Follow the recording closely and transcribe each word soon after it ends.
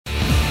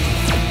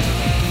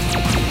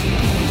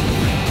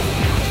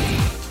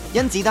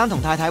甄子丹同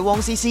太太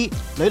汪詩詩、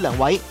呂良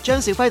偉、張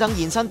兆輝等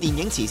現身電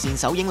影慈善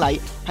首映禮。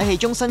喺戲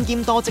中身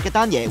兼多職嘅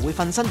丹爺會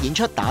瞓身演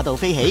出，打到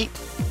飛起。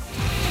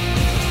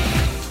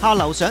下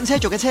流上車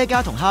族嘅車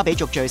家同哈比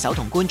族聚首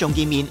同觀眾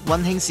見面，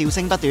溫馨笑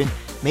聲不斷。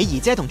美儀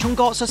姐同聰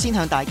哥率先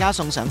向大家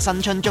送上新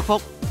春祝福。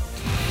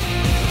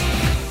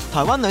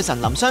台灣女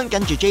神林湘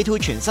跟住 J2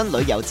 全新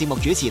旅遊節目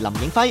主持林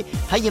影輝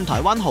體驗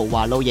台灣豪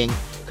華露營，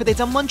佢哋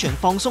浸溫泉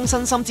放鬆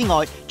身心之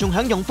外，仲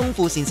享用豐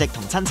富膳食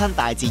同親親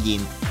大自然。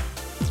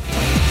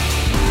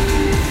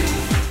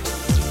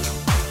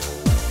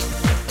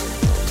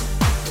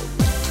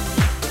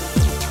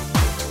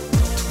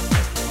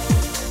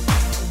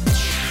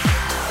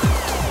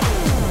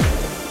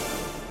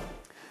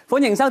歡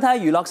迎收睇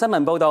娛樂新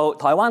聞報道。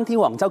台灣天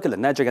王周杰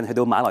倫最近去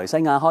到馬來西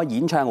亞開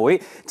演唱會，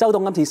周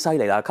董今次犀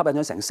利啦，吸引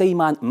咗成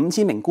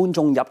45000名觀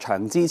眾入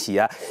場支持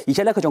啊！而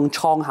且咧，佢仲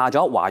創下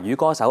咗華語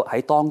歌手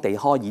喺當地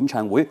開演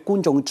唱會觀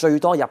眾最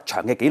多入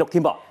場嘅紀錄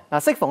添噃。嗱，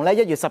適逢1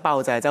月18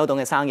號就係周董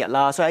嘅生日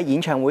啦，所以喺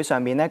演唱會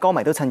上面咧，歌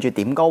迷都趁住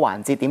點歌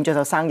環節點咗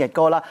首生日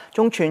歌啦，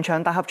仲全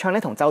場大合唱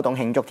咧同周董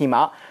慶祝添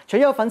啊！除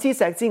咗有粉絲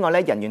石之外咧，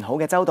人緣好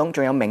嘅周董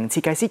仲有名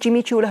設計師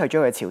Jimmy Choo 咧去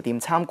咗佢潮店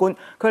參觀，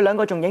佢哋兩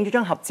個仲影咗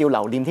張合照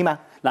留念添啊！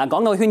嗱，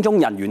講到圈中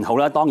人緣好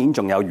啦，當然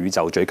仲有宇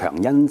宙最強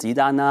甄子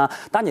丹啦。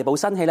丹爺部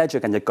新戲咧最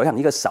近就舉行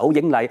呢個首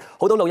映禮，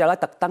好多老友咧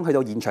特登去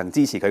到現場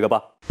支持佢㗎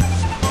噃。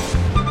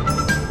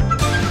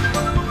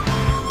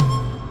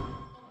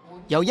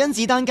由甄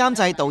子丹監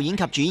製、導演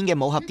及主演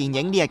嘅武俠電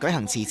影呢日舉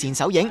行慈善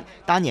首映，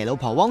丹爺老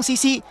婆汪詩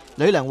詩、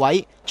呂良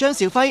偉、張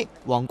兆輝、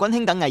黃君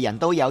興等藝人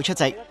都有出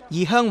席，而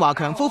向華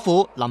強夫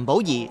婦、林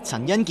保怡、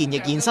陳欣健亦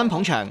現身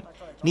捧場。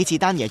呢次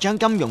丹爺將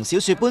金庸小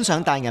說搬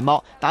上大銀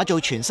幕，打造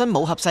全新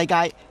武俠世界，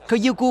佢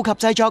要顧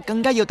及製作，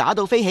更加要打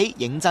到飛起，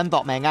認真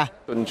搏命啊！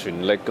盡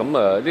全力咁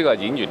啊！呢個係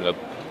演員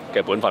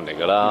嘅本分嚟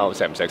㗎啦，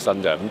錫唔錫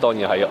身啫。咁當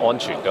然喺安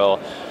全嗰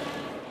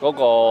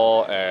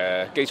個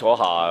基礎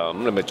下，咁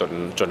你咪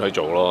盡去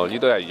做咯。呢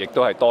都係亦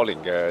都係多年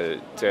嘅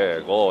即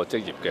係嗰個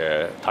職業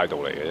嘅態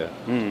度嚟嘅啫。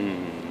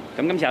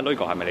咁今次阿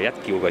Lugo 係咪你一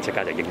叫佢即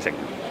刻就應承？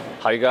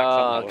係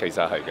㗎，其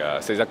實係㗎。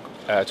其實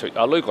除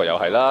阿 Lugo 又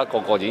係啦，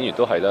個演員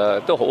都係啦，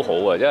都好好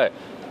啊。因為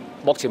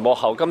幕前幕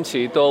後今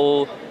次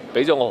都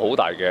俾咗我好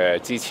大嘅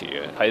支持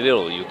嘅。喺呢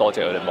度要多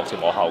謝佢哋幕前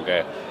幕後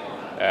嘅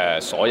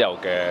所有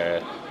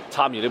嘅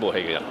參與呢部戲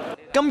嘅人。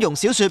金庸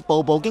小說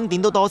部部經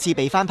典都多次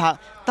被翻拍，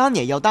丹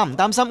爺又擔唔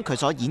擔心佢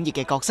所演繹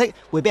嘅角色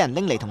會俾人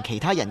拎嚟同其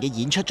他人嘅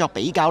演出作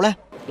比較呢？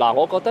嗱，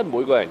我覺得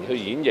每個人去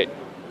演繹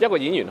一個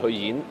演員去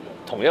演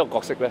同一個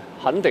角色咧，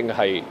肯定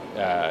係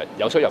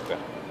有出入嘅。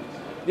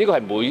呢個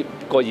係每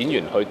個演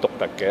員去獨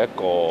特嘅一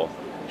個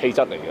氣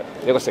質嚟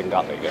嘅，一個性格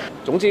嚟嘅。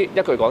總之一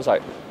句講晒，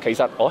其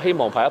實我希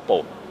望拍一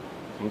部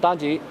唔單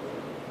止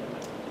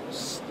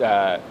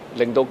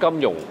令到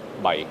金庸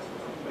迷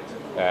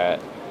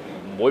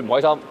唔會唔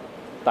開心。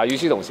但係與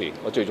此同時，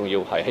我最重要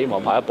係希望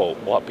拍一部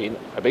武俠片，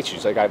係俾全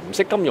世界唔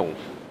識金庸、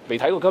未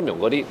睇過金庸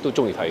嗰啲都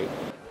中意睇。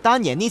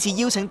丹爺呢次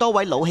邀請多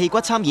位老戲骨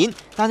參演，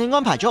但係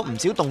安排咗唔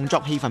少動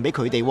作戲份俾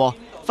佢哋。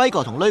輝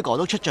哥同雷哥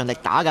都出盡力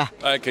打㗎。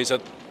其實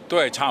都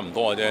係差唔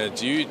多嘅啫。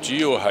至於主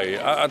要係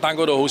阿丹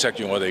哥都好錫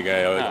住我哋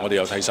嘅，我哋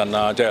有替身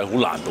啦，即係好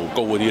難度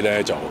高嗰啲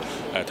咧就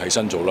替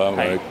身做啦。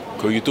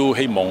佢亦都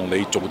希望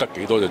你做得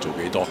幾多就做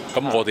幾多，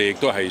咁我哋亦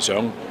都係想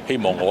希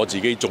望我自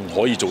己仲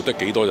可以做得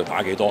幾多就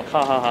打幾多。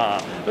呢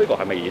個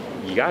係咪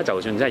而家就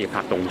算真係要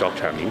拍動作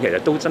場面，其實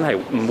都真係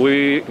唔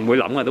會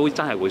諗啊，都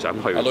真係會想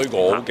去。阿女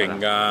哥好勁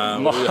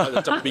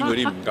㗎，側邊嗰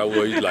啲唔夠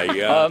佢嚟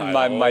㗎。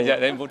唔係啫，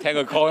你唔好聽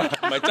佢講啦。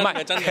唔係真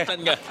嘅，真嘅，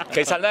真嘅。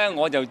其實咧，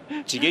我就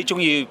自己中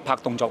意拍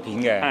動作片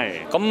嘅。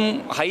咁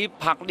喺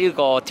拍呢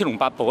個《天龍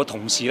八部》嘅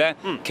同時咧，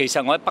其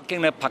實我喺北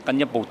京咧拍緊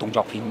一部動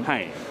作片。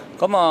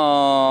咁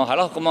啊，係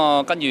咯，咁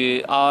啊，跟住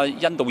阿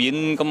甄導演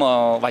咁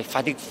啊，喂，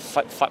快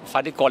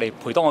啲過嚟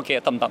陪多我幾日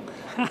得唔得？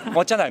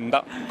我真係唔得，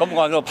咁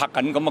我喺度拍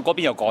緊，咁啊嗰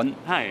邊又趕，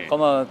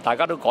咁啊大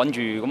家都趕住，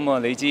咁啊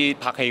你知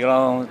拍戲㗎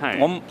啦，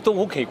我都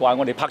好奇怪，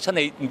我哋拍親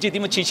戲唔知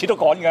點解次次都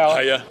趕㗎。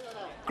係啊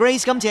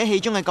 ，Grace 今次喺戲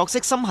中嘅角色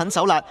心狠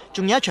手辣，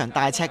仲有一場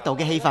大尺度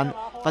嘅戲份。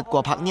不過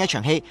拍呢一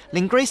場戲，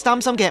令 Grace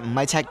擔心嘅唔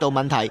係尺度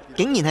問題，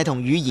竟然係同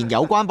語言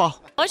有關噃。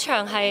嗰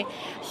場係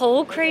好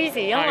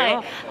crazy， 因為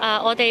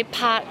我哋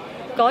拍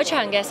嗰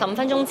場嘅15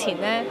分鐘前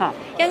咧，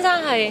甄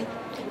生係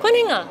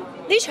君興啊，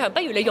呢場不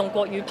如你用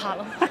國語拍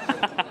咯。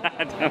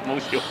冇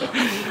笑。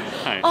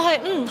我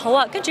係好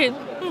啊，跟住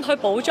去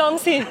補妝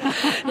先，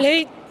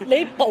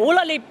你補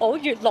啦，你補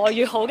越來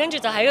越好，跟住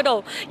就喺嗰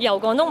度由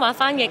廣東話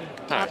翻譯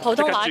普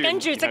通話，跟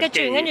住即刻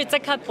轉，跟住即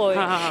刻背。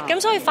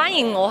咁所以反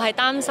而我係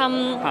擔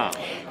心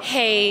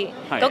戲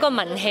嗰個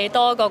文戲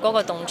多過嗰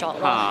個動作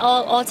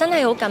咯。我真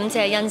係好感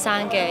謝甄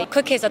生嘅，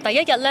佢其實第一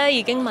日咧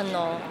已經問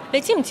我，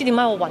你知唔知點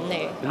解我揾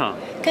你？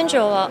跟住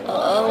我話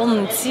我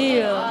唔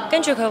知啊。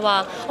跟住佢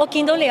話我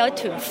見到你有一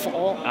團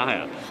火，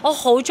我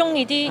好中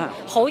意啲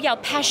好有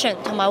passion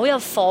同埋好有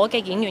火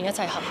嘅演員一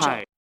齊合作。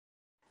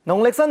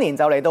農曆新年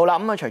就嚟到啦，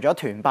咁啊除咗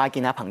團拜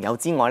見下朋友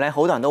之外咧，好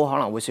多人都可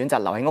能會選擇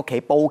留喺屋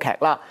企煲劇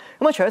啦。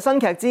咁啊除咗新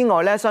劇之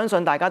外咧，相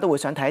信大家都會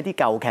想睇一啲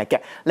舊劇嘅。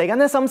嚟緊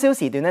咧深宵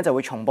時段咧就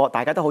會重播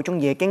大家都好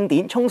中意嘅經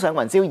典《衝上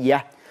雲霄2》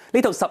啊！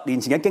呢套10年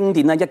前嘅經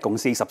典咧，一共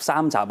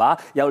43集啊！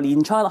由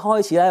年初一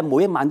開始咧，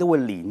每一晚都會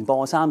連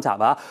播3集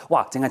啊！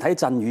哇，淨係睇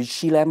鎮宇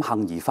黐咧、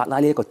幸兒法拉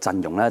呢一個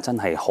陣容咧，真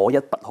係可一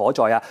不可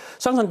再啊！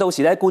相信到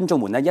時咧，觀眾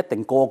們咧一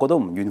定個個都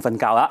唔願瞓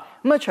覺啦！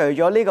咁啊，除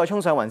咗呢個《衝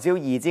上雲霄2》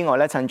之外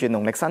咧，趁住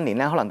農曆新年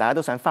咧，可能大家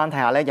都想翻睇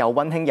下咧又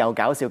溫馨又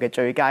搞笑嘅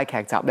最佳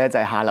劇集咧，就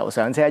係《下流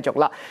上車族》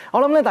啦！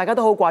我諗咧大家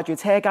都好掛住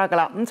車家噶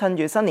啦，咁趁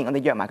住新年，我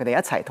哋約埋佢哋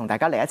一齊同大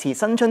家嚟一次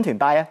新春團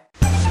拜啊！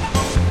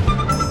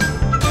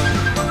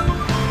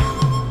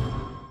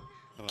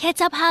劇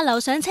集《下流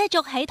上車族》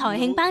喺台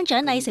慶頒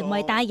獎禮成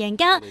為大贏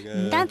家，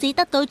唔單止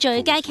得到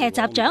最佳劇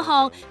集獎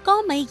項，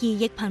江美儀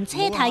亦憑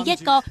車太一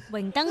角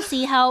榮登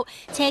視後。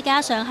車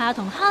家上下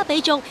同哈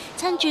比族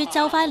趁住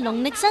就快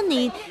農曆新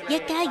年，一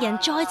家人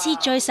再次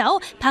聚首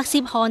拍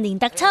攝賀年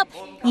特輯，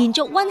延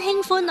續溫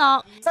馨歡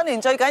樂。新年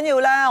最緊要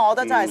咧，我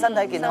覺得真係身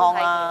體健康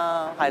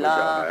啦，係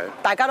啦，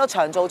大家都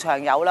長做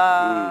長有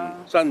啦。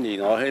新年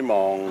我希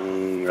望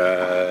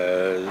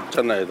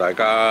真係大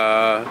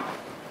家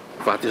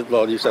發啲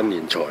多啲新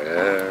年財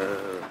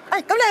啊！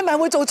咁你係咪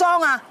會做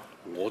莊啊？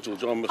我做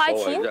莊有乜所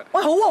謂啫？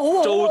喂，好啊好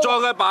啊！做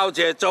莊嘅爆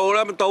謝做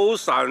啦，賭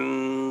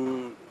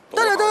神。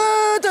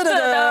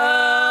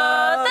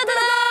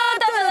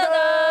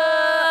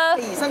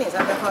新年使唔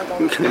使開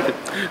工？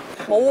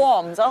冇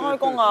喎，唔使開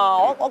工啊！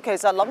我其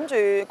實諗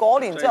住過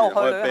年之後去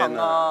旅行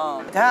啊，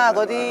睇下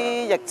嗰啲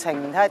疫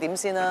情睇下點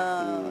先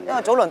啦。因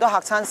為早輪都嚇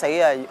親死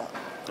啊！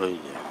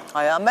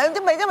係啊，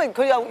因為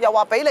佢又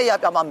話俾你入，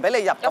又話唔俾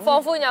你入，又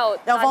放寬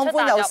又放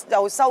寬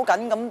又收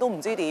緊，咁都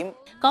唔知點。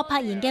郭柏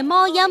妍嘅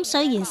魔音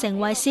雖然成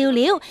為笑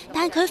料，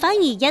但佢反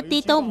而一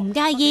啲都唔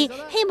介意，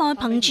希望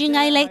憑住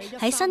毅力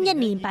喺新一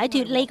年擺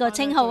脫呢個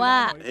稱號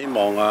啊！希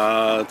望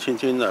啊，天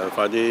天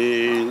快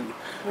啲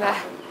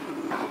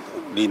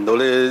練到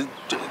呢，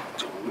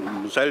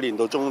唔使練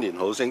到中年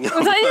好聲音。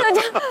唔使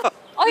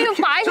我要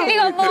擺脫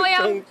呢個魔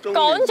音，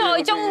趕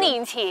在中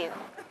年前。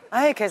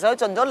其實佢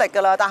盡咗力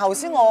㗎啦，但係頭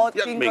先我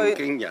見佢一鳴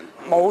驚人，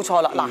冇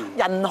錯啦。嗱，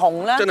人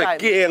紅咧真係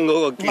驚嗰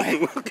個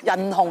驚。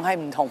人紅係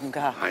唔同㗎。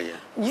係啊。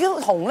如果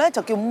紅咧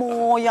就叫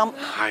魔音。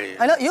係。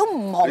係啦，如果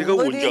唔紅嗰啲，你都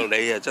換著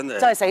你啊，真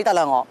係死得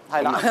啦我，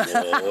係啦。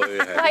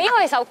係因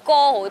為首歌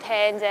好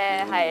聽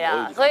啫，係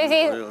啦，所以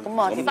先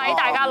使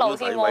大家勞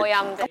先魔音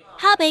啫。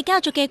哈比家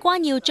族嘅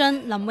關耀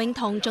俊、林詠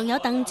彤仲有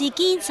鄧智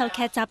堅受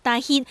劇集大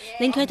獻，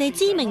令佢哋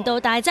知名度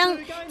大增。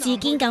智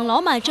堅更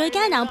攞埋最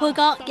佳男配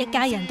角，一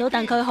家人都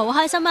戥佢好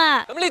開心啊！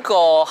咁呢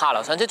個下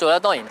流上車族咧，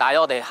當然帶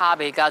咗我哋哈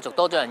比家族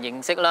多咗人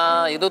認識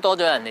啦，亦都多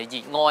咗人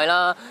嚟熱愛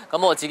啦。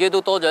咁我自己都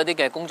多咗一啲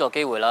嘅工作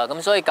機會啦。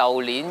咁所以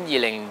舊年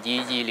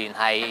2022年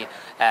係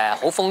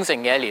好豐盛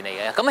嘅一年嚟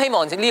嘅。咁希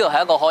望呢個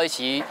係一個開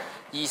始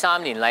，23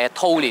年嚟嘅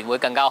兔年會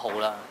更加好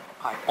啦。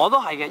係，我都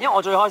係嘅，因為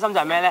我最開心就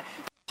係咩咧？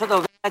出到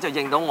咧就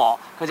認到我，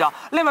佢就話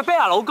你係咪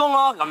Bella 老公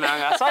咯咁樣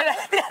嘅，所以咧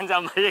啲人就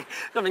唔係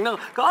認到我，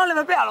佢話你係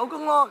咪 Bella 老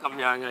公咯咁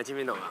樣嘅，知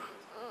邊度啊？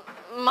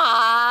唔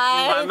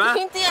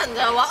係，啲人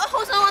就話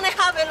好想揾你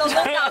哈比老公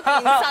教健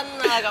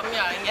身啊咁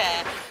樣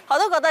嘅。我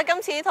都覺得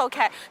今次呢套劇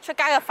出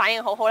街嘅反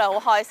應好好啦，好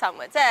開心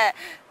嘅，即係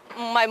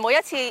唔係每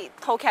一次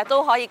套劇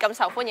都可以咁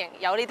受歡迎，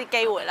有呢啲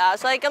機會啦。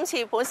所以今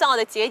次本身我哋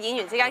自己演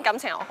員之間感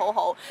情又好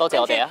好，多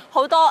謝我哋啊！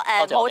好多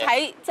冇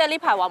睇，即係呢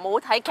排話冇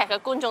睇劇嘅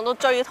觀眾都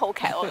追呢套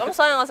劇喎，咁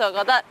所以我就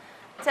覺得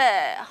即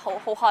係好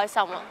開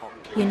心咯。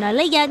原來呢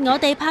日我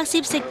哋拍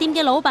攝食店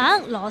嘅老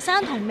闆羅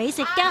生同美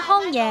食家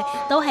康爺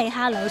都係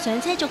下流上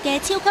車族嘅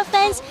超級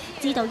fans，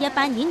 知道一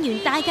班演員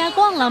大駕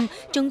光臨，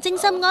仲精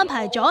心安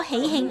排咗喜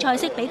慶菜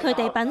式俾佢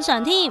哋品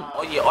嚐添。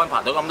可以安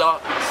排到咁多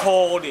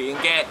賀年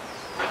嘅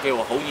叫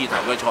好意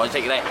頭嘅菜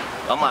式咧，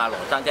咁啊羅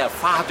生真係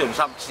花盡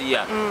心思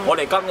啊！我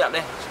哋今日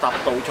咧10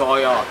道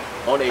菜啊，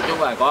我哋中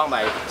國人講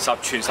咪10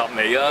全10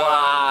美啦。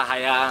哇，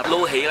係啊，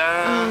撈起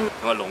啦，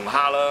同埋龍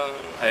蝦啦，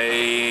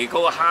嗰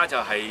個蝦就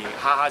係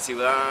哈哈笑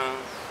啦，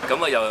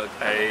咁啊又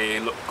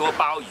嗰個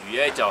鮑魚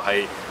咧就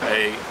係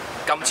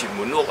金錢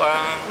滿屋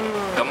啦，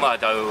咁啊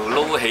就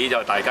撈起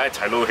就大家一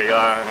齊撈起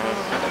啦。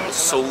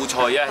素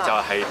菜咧就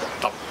係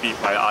特別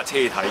為阿車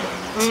太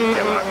而設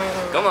嘅嘛，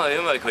咁啊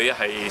因為佢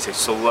係食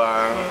素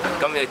啊，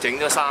咁你整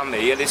咗3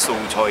味一啲素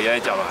菜咧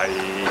就係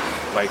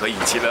為佢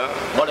而設啦。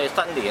我哋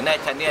新年咧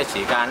趁呢個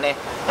時間咧，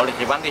我哋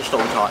食翻啲素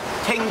菜，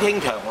清清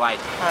腸胃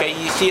嘅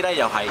意思咧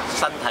又係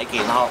身體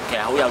健康，其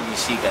實好有意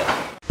思嘅。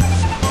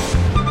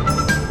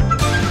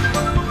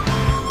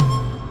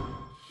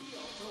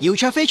姚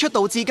焯菲出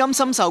道至今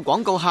深受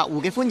廣告客戶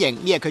嘅歡迎，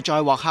呢日佢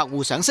再獲客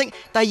戶賞識，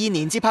第2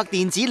年接拍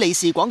電子利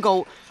是廣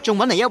告，仲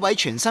揾嚟一位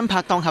全新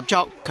拍檔合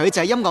作，佢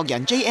就係音樂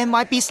人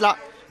JMY Beats 啦。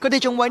佢哋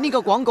仲為呢個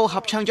廣告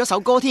合唱咗首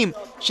歌添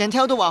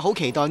 ，Chantel 都話好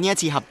期待呢一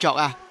次合作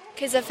啊！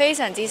其實非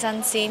常之新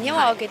鮮，因為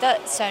我記得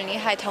上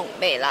年係同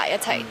微辣一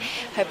齊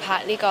去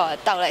拍呢個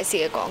鬥利是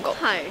嘅廣告，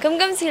咁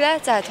今次呢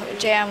就係同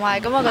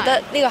JMY， 咁我覺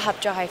得呢個合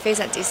作係非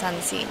常之新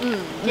鮮。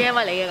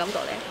JMY 你嘅感覺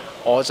呢？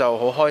我就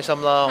好開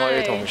心啦，可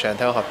以同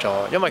Chantel 合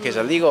作，因為其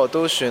實呢個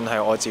都算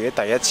係我自己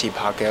第一次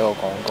拍嘅一個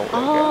廣告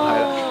嚟嘅，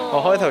係啦。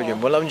我開頭原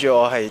本諗住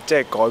我係即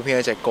係改編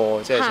一隻歌，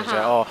即係純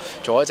粹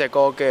做一隻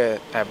歌，跟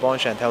住幫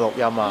Chantel 錄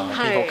音啊、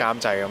編曲監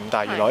製咁，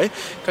但係原來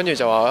跟住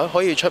就話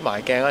可以出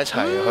埋鏡一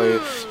齊去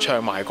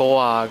唱埋歌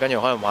啊，跟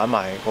住可能玩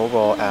埋嗰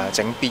個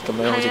整 beat 咁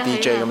樣，好似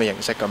DJ 咁嘅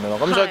形式咁樣咯。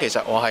咁所以其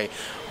實我係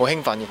好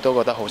興奮，亦都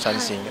覺得好新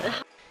鮮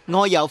嘅。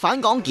外遊返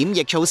港檢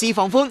疫措施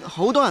放寬，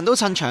好多人都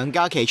趁長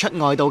假期出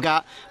外度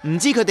假，唔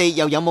知佢哋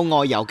又有冇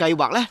外遊計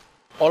劃呢？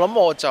我諗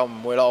我就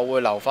唔會啦，我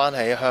會留翻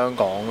喺香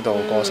港度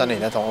過新年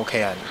咧，同屋企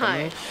人。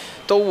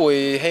都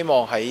會希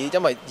望喺，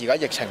因為而家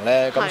疫情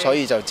呢，咁所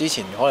以就之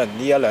前可能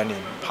呢1-2年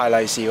派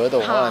利是嗰度，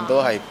可能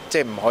都係即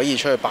係唔可以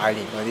出去拜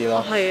年嗰啲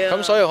咯。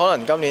咁所以可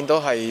能今年都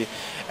係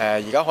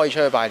而家可以出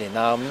去拜年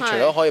啦。咁除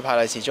咗可以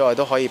派利是之外，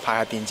都可以派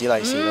下電子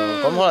利是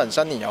咯。咁可能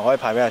新年又可以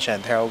派俾阿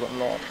Chantel 咁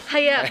咯。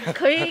係啊，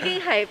佢已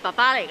經係爸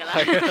爸嚟㗎啦。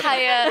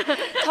係啊，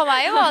同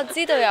埋因為我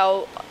知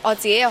道我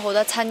自己有好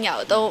多親友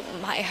都唔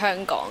喺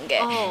香港嘅，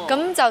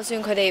咁就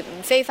算佢哋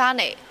唔飛翻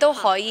嚟，都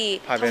可以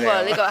通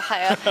過呢個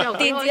係啊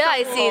電子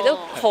利是都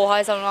好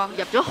開心咯！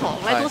入咗行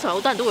咧，通常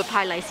好多人都會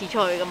派利是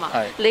出去噶嘛。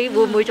你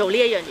會唔會做呢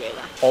一樣嘢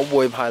㗎？我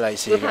會派利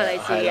是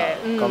嘅，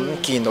咁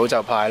見到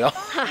就派咯。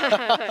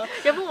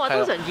有冇話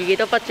通常預幾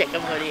多 budget 咁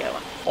嗰啲嘅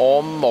話？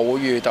我冇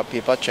預特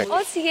別 budget。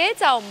我自己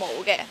就冇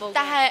嘅，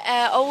但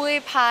係我會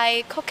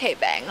派曲奇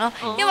餅咯，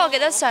因為我記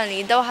得上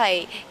年都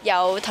係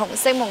有同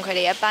星夢佢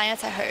哋一班一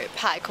齊去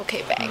派曲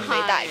奇餅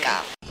俾大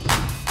家。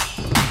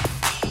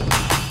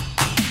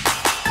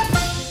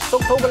屬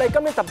兔嘅你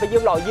今年特別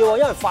要留意喎，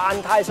因為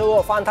犯太歲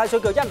喎，犯太歲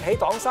叫一起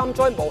擋三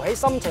災，無喜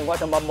心情或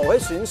同埋無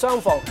喜損傷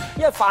phòng。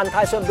因為犯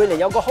太歲每年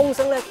有個凶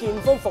星咧，劍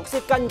鋒伏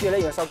屍跟住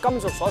你，然後受金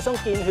屬所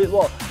傷見血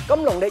喎。咁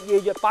農曆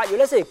2月、8月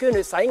咧，適宜捐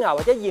血洗牙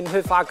或者驗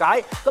血化解。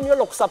咁如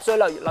果60歲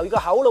留意個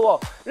口咯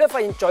喎，你發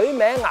現嘴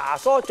歪、牙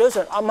疏、嘴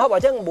唇暗黑或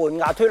者門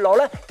牙脫落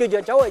咧，叫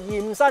做走去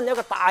驗身，有一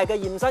個大嘅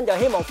驗身就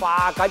希望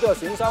化解咗個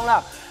損傷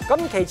啦。咁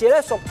其次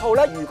咧，屬兔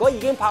咧，如果已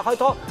經拍開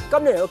拖，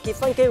今年有結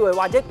婚機會，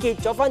或者結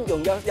咗婚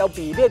容易有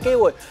BB 嘅機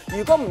會。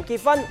如果唔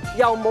結婚，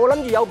又冇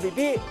諗住有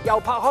BB， 又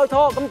拍開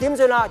拖，咁點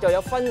算啦？就有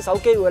分手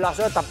機會啦，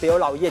所以特別要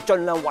留意，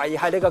盡量維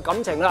繫你嘅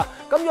感情啦。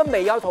咁如果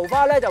未有桃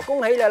花咧，就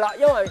恭喜你啦，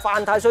因為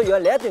犯太歲，如果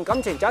嚟一段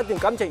感情就一段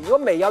感情，如果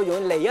未有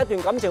容易離一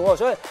段感情喎，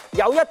所以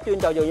有一段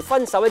就容易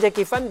分手，或者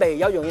結婚未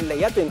有容易離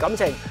一段感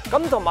情。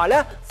咁同埋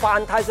咧，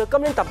犯太歲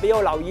今年特別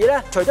要留意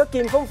咧，除咗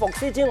劍鋒伏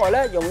屍之外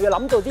咧，容易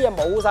諗到啲嘢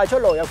冇晒出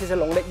路，尤其是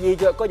農曆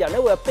2月，個人咧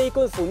會有悲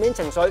觀負面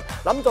情緒，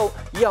諗到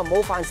以後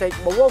冇飯食、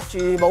冇屋住、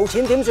冇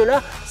錢點算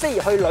咧？適宜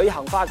去旅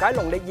行化解。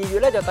農曆2月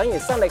咧就等於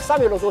新曆3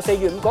月6到4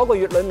月5嗰個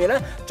月裏面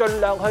咧，盡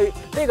量去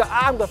呢個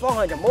啱嘅方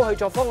向，就唔好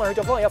去錯方向，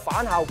去錯方向有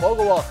反效果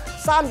嘅喎。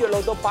3月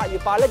6到8月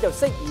8咧就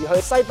適宜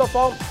去西北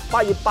方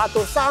，8月8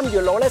到3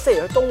月6咧適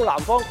宜去東南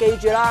方，記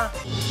住啦。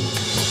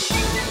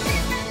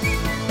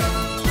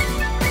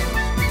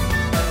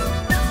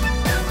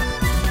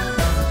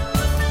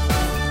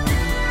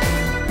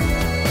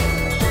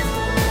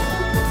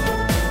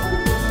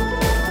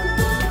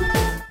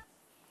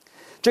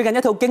最近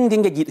一套經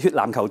典嘅熱血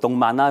籃球動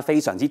漫啦，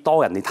非常之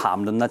多人哋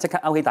談論啦，即刻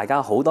勾起大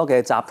家好多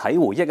嘅集體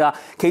回憶啊！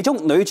其中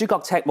女主角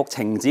赤木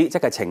晴子，即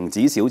係晴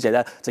子小姐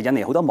咧，就引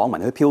嚟好多網民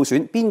去票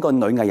選邊個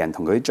女藝人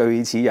同佢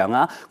最似樣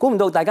啊！估唔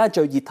到大家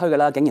最熱推嘅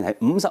啦，竟然係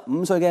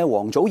55歲嘅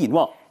王祖賢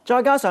喎。再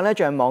加上咧，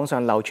像網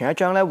上流傳一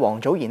張咧，王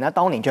祖賢咧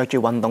當年着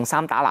住運動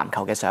衫打籃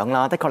球嘅相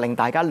啦，的確令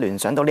大家聯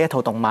想到呢一套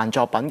動漫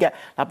作品嘅。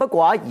嗱，不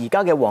過而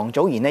家嘅王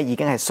祖賢咧已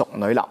經係熟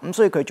女啦，咁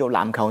所以佢做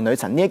籃球女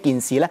神呢一件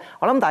事咧，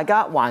我諗大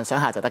家幻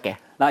想下就得嘅。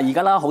嗱，而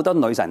家啦好多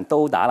女神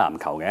都打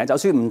籃球嘅，就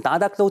算唔打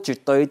得都絕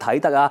對睇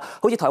得啊！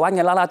好似台灣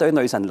嘅啦啦隊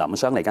女神林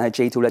湘嚟緊喺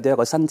J2 咧都有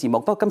個新節目，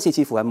不過今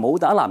次似乎係冇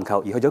打籃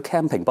球而去咗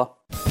camping 噃。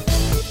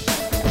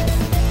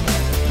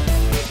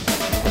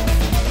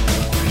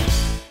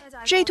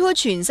J2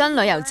 全新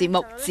旅遊節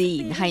目自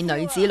然係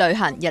女子旅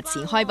行日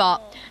前開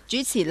播，主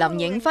持林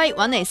影輝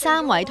揾嚟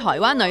3位台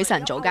灣女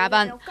神做嘉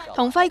賓，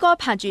同輝哥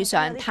拍住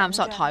相探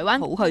索台灣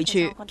好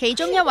去處。其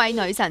中一位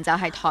女神就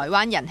係台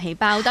灣人氣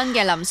爆燈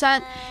嘅林湘，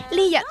呢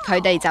日佢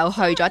哋就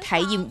去咗體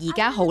驗而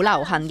家好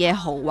流行嘅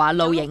豪華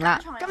露營啦。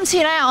今次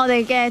咧，我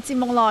哋嘅節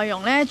目內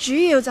容咧，主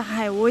要就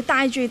係會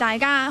帶住大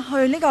家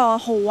去呢個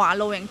豪華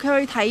露營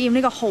區體驗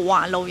呢個豪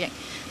華露營。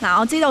嗱，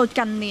我知道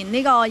近年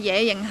呢個野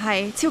營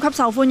係超級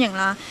受歡迎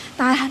啦，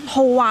但係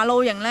豪華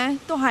露營呢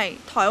都係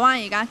台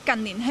灣而家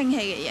近年興起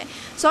嘅嘢，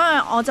所以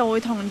我就會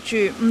同住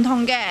唔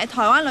同嘅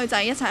台灣女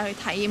仔一齊去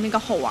體驗呢個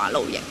豪華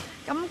露營。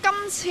咁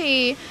今次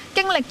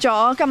經歷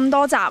咗咁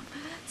多集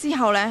之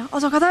後呢，我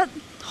就覺得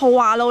豪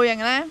華露營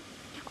呢，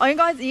我應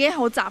該已經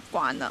好習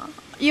慣啦。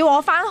要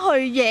我返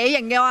去野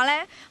營嘅話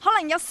呢，可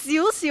能有少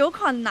少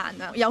困難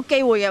啊。有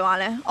機會嘅話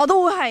呢，我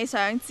都會係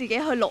想自己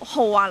去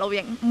豪華露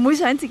營，唔會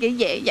想自己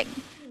野營。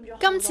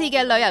今次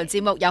嘅旅遊節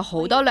目有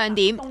好多亮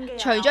點，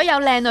除咗有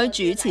靚女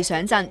主持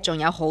上陣，仲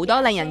有好多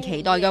令人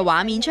期待嘅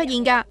畫面出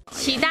現㗎。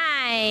期待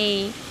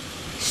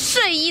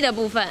睡衣的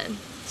部分，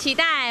期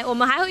待我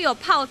們還會有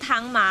泡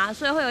湯嘛，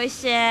所以會有一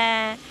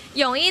些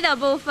泳衣的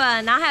部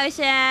分，然後還有一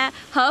些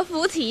和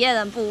服體驗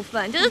的部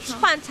分，就是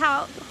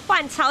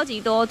換超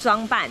級多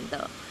裝扮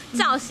的，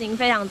造型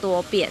非常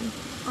多變。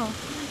哦，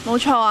冇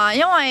錯啊，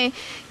因為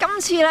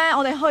今次咧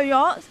我哋去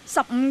咗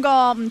15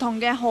個唔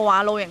同嘅豪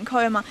華露營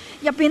區啊嘛，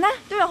入邊咧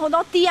都有好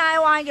多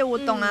DIY 嘅活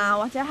動啊，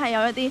或者係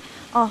有一啲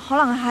可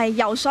能係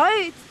游水。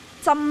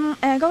浸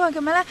嗰個叫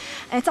咩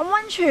咧？浸溫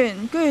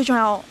泉，跟住仲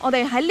有我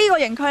哋喺呢個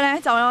營區咧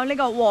就有呢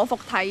個和服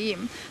體驗，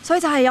所以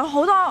就係有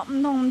好多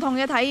唔同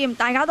嘅體驗，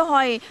大家都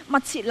可以密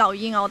切留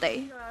意我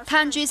哋。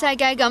嘆住世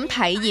界咁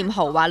體驗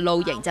豪華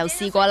露營就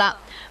試過啦，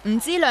唔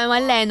知兩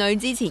位靚女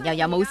之前又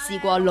有冇試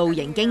過露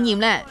營經驗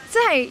呢？即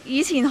係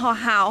以前學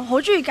校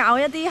好中意搞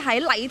一啲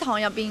喺禮堂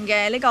入邊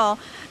嘅呢個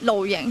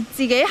露營，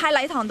自己喺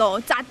禮堂度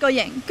紮個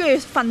營，跟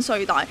住瞓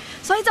睡袋，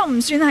所以就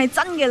唔算係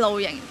真嘅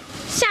露營。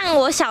像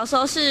我小時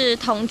候是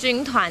童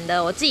軍團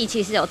的，我自己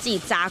其實有自己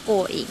紮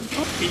過營。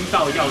聽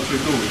到要去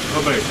露營，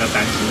會不會比較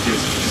擔心一些什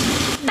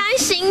麼事？擔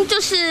心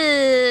就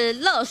是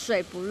熱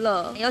水不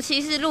熱，尤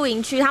其是露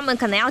營區，他們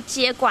可能要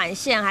接管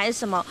線還是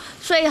什麼，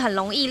所以很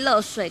容易熱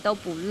水都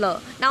不熱。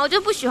然後我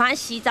就不喜歡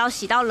洗澡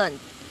洗到冷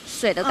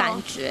水的感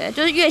覺，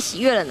就是越洗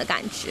越冷的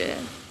感覺。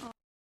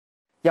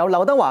由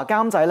劉德華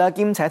監製啦，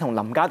兼且同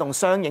林家棟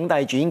雙影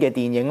帝主演嘅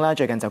電影啦，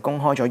最近就公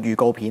開咗預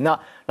告片啦。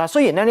嗱，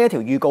雖然呢一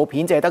條預告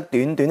片只係得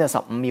短短嘅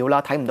15秒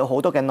啦，睇唔到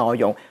好多嘅內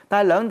容，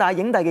但係兩大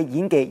影帝嘅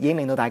演技已經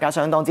令到大家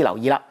相當之留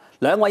意啦。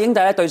兩位影帝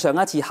咧對上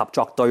一次合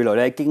作對壘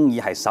咧，經已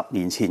係10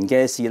年前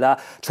嘅事啦。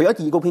除咗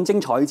預告片精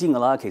彩之外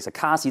啦，其實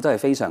卡士都係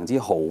非常之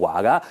豪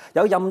華噶，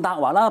有任達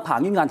華啦、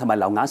彭于晏同埋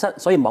劉雅瑟，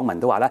所以網民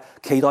都話咧，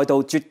期待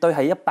度絕對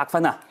係100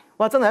分啊！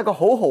哇！真係一個好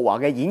豪華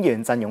嘅演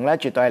員陣容咧，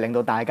絕對係令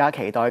到大家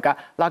期待㗎。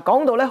嗱，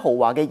講到咧豪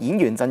華嘅演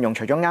員陣容，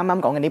除咗啱啱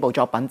講嘅呢部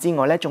作品之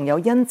外咧，仲有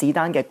甄子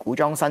丹嘅古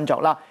裝新作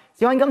啦。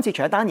小欣今次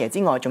除咗丹爺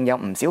之外，仲有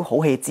唔少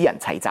好戲之人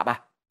齊集啊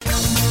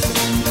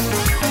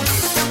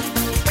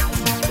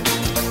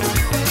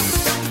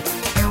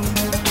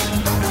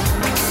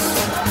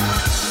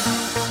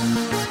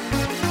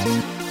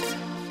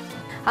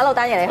！Hello，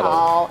 丹爺你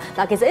好。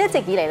嗱，其實一直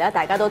以嚟咧，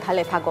大家都睇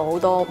你拍過好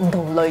多唔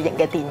同類型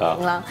嘅電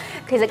影啦。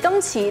其實今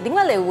次點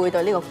解你會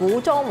對呢個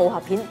古裝武俠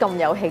片咁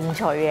有興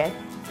趣嘅？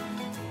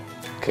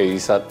其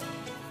實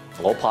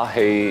我拍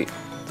戲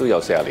都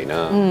有40年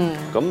啦。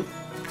咁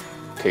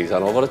其實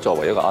我覺得作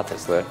為一個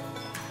artist 咧，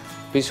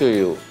必須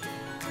要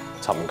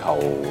尋求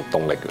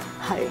動力嘅。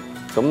係。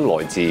咁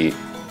來自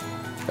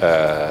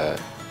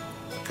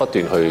不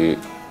斷去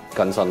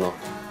更新咯。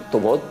到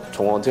我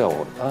重案之後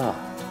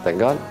突然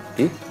間，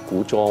咦，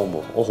古裝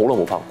喎！我好耐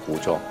冇拍古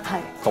裝，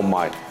同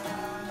埋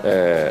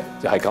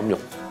又係金庸。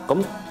咁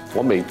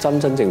我未真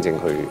正去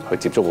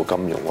接觸過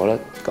金庸，我覺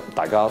得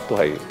大家都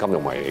係金庸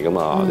迷嚟㗎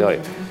嘛。因為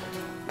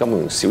金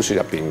庸小説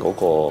入邊嗰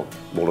個，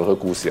無論佢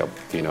故事入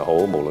邊又好，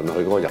無論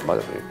佢嗰個人物入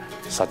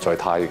邊，實在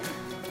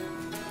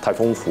太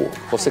豐富，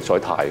個色彩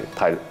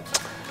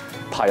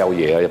太有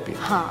嘢喺入邊。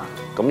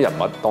咁人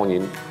物當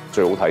然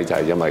最好睇就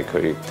係因為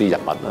佢啲人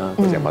物啦，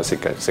個人物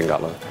性格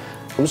啦。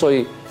咁所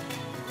以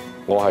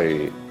我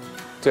係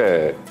即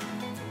係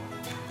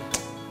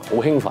好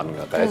興奮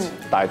㗎第一次，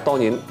但係當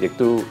然亦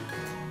都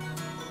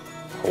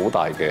好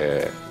大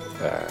嘅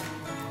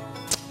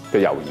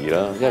猶豫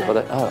啦，因為覺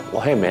得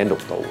我喺名錄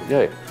到，因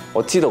為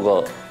我知道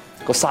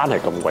個山係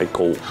咁鬼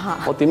高，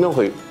我點樣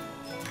去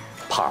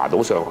爬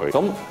到上去？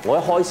咁我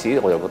一開始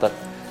我就覺得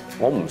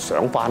我唔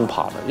想翻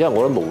拍啦，因為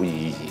我覺得冇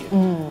意義。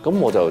咁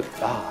我就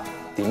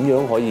點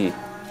樣可以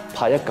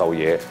拍一嚿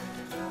嘢？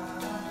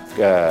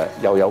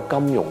又有金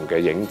庸嘅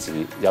影子，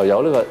又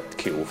有呢個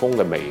喬峯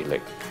嘅魅力，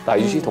但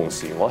係與此同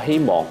時，我希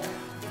望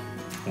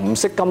唔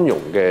識金庸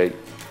嘅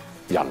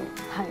人，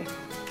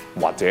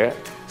或者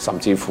甚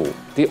至乎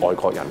啲外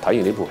國人睇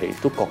完呢部戲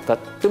都覺得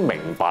都明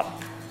白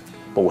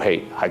部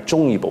戲係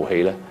中意部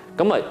戲咧，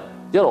咁咪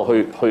一路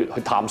去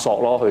探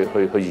索咯，去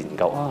研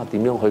究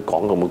點樣去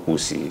講咁嘅故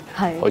事，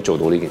可以做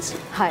到呢件事。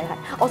係，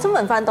我想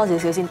問翻多少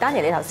少先，丹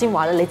爺你頭先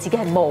話咧，你自己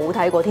係冇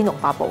睇過《天龍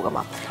八部》噶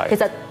嘛？其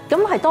實咁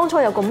係當初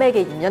有個咩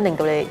嘅原因令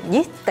到你，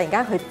咦突然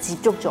間去接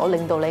觸咗，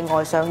令到你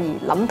愛上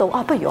而諗到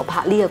不如我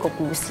拍呢一個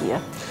故事咧？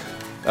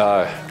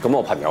咁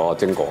我朋友阿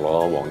晶哥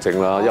咯，黃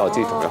晶啦，因為我之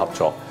前同佢合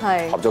作，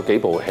合咗幾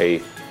部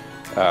戲，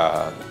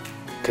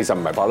其實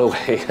唔係拍呢部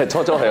戲，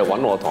初係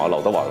揾我同阿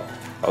劉德華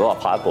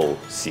拍一部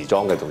時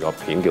裝嘅動作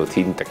片叫《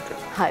天敵》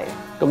嘅。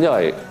咁因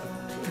為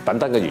等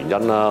等嘅原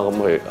因啦，咁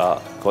佢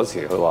嗰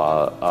時佢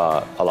話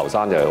阿劉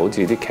生就係好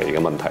似啲期嘅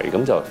問題，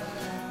咁就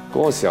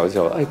嗰個時候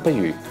就不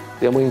如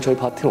你有冇興趣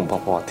拍《天龍八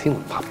部》啊？《天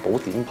龍八部》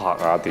點拍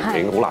啊？電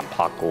影好難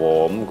拍嘅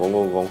喎，咁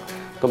講，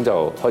咁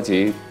就開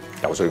始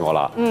游說我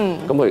啦。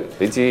咁佢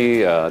你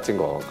知晶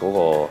哥嗰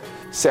個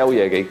sell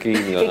嘢幾堅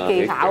㗎啦，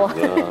幾巧啊！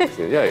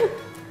因為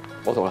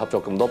我同佢合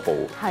作咁多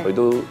部，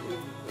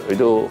佢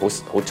都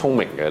好聰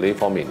明嘅呢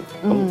方面。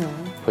咁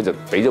佢就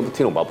俾咗《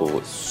天龍八部》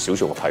小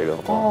説我睇咯。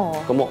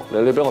咁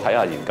你俾我睇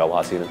下研究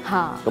下先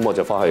啦。咁我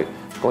就翻去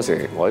嗰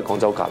時我喺廣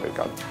州隔離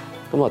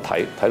緊，咁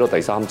睇到第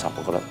3集，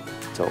我覺得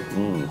就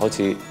開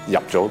始入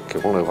咗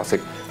喬峯嘅角色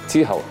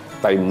之後，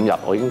第5日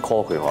我已經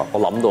call 佢話，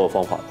我諗到個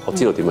方法，我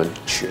知道點樣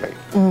處理。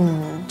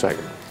就係咁。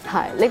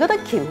係，你覺得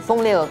喬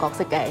峰呢個角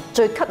色嘅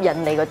最吸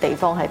引你嘅地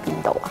方喺邊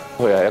度啊？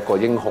佢係一個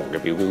英雄嘅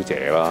表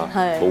姐啦，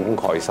武功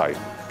蓋世，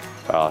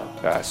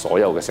所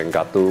有嘅性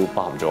格都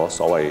包含咗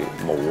所謂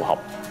武俠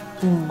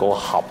嗰個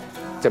俠，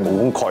即係武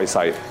功蓋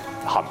世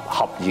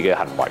俠義嘅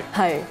行為。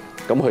係，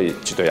咁佢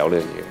絕對有呢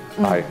樣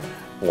嘢。但係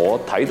我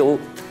睇到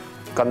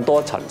更多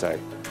一層就係，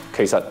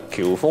其實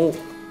喬峰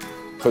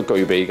佢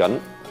具備緊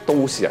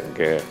都市人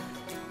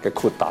嘅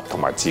豁達同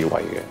埋智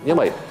慧嘅，因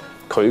為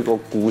佢個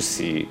故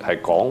事係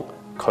講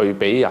佢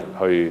俾人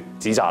去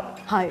指責，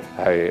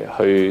係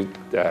去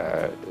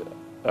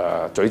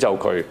詛咒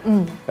佢，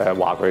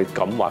話佢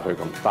咁話佢咁，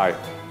但係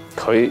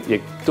佢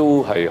亦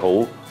都係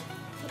好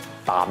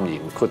淡然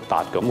豁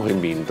達咁去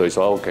面對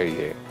所有嘅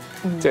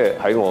嘢，即係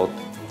喺我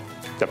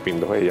入邊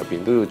套戲入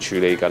邊都要處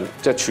理緊，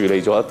即係處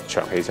理咗一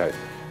場戲就係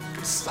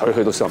佢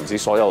去到少林寺，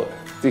所有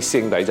啲師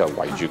兄弟就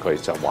圍住佢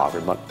就話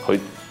佢乜，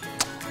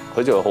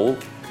佢就好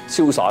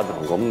瀟灑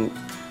同咁，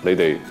你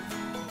哋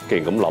既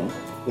然咁諗，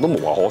我都無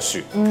話可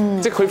説，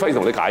即係佢費事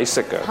同你解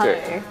釋嘅，即係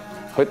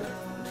佢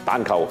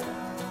但求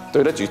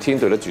對得住天，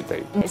對得住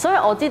地。所以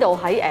我知道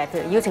喺譬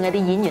如邀請一啲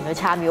演員去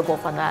參與嗰部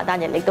分啦，但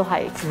係你都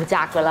係負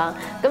責㗎啦。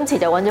今次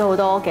就揾咗好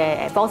多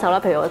嘅幫手啦，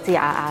譬如我知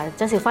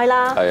張兆輝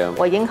啦、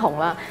魏英雄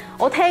啦。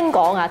我聽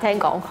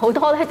講好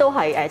多咧都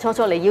係初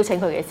初你邀請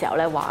佢嘅時候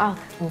咧話啊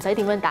唔使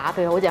點樣打，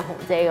譬如好似紅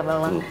姐咁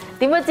樣啦。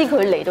點不知佢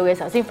嚟到嘅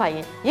時候先發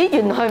現，咦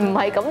原來唔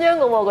係咁樣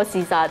㗎喎，個事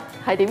實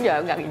係點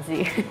樣㗎件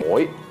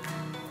事？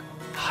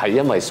係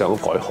因為想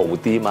改好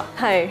啲嘛，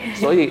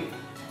所以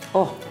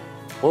我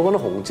覺得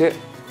紅姐。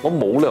我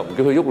冇理由唔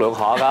叫佢喐兩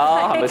下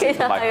㗎，係咪先？唔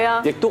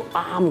係，亦都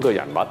啱嘅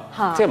人物，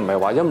即係唔係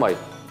話因為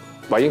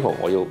魏英雄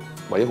我要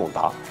魏英雄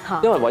打，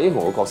因為魏英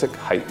雄嘅角色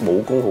係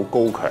武功好高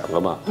強㗎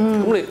嘛。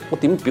咁我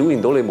點表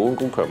現到你武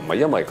功高強？唔係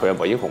因為佢係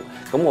魏英雄，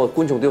咁我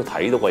觀眾都要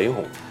睇到魏英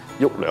雄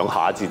喐兩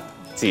下至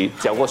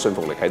有嗰個信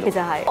服力喺度。其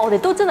實係，我哋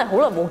都真係好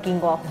耐冇見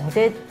過紅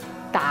姐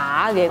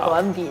打嘅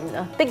嗰一面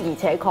啊，的而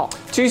且確。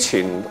之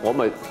前我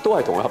咪都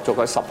係同佢合作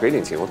過，10幾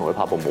年前我同佢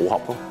拍部武俠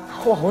咯。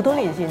哇！好多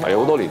年前。係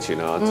好多年前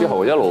啊，之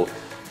後一路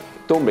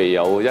都未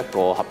有一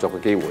個合作嘅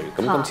機會，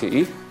咁今次，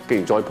咦？既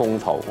然再碰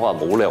頭，我話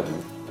冇理由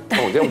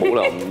紅姐冇理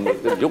由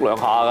唔喐兩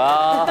下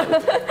㗎，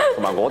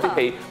同埋我啲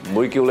戲唔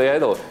會叫你喺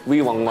度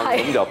V 運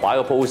咁就擺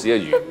個 pose 就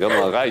完㗎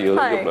嘛，梗係要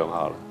喐兩下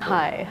啦。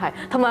係，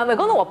同埋係咪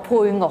講到話配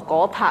樂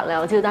嗰一 part 咧？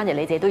我知道丹爺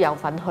你自己都有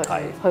份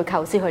去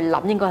構思去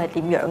諗應該係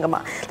點樣㗎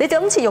嘛？你就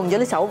今次用咗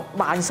呢首《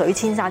萬水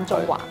千山縱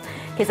橫》，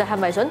其實係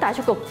咪想帶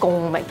出個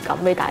共鳴感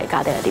俾大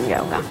家定係點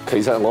樣㗎？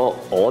其實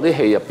我啲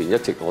戲入邊一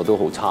直我都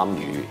好參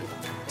與。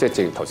即係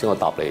正如頭先我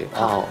答你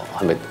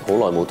係咪好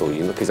耐冇導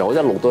演？其實我一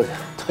路都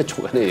係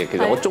做緊呢嘢。其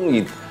實我中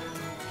意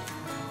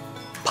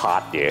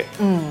拍嘢、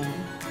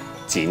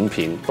剪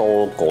片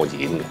多過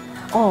演嘅。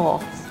哦，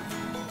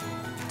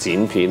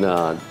剪片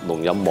啊、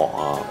弄音樂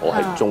啊，我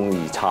係中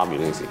意參與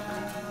呢件事。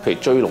譬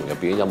如追龍入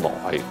邊嘅音樂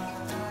係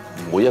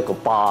每一個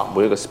bar、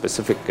每一個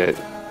specific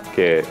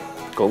嘅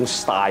嗰種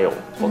style，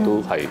我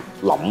都係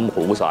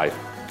諗好晒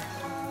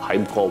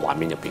喺嗰個畫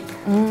面入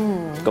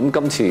邊。咁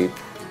今次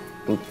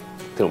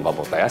天龍八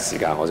部第一時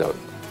間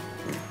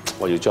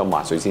我要將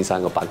萬水千山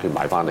個版權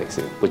買翻嚟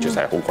先，which is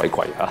係好鬼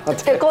貴啊！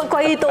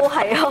貴到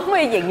係，可唔可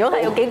以形容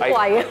係有幾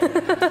貴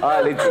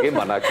啊？你自己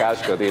問下 Cash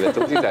嗰啲咧，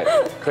總之就係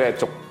佢係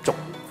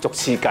逐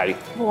次計。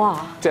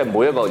哇！即係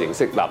每一個形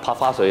式，嗱拍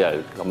花絮又係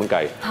咁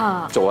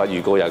計，做下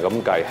預告又係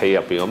咁計，戲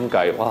入邊咁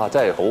計，哇！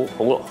真係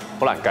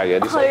好難計嘅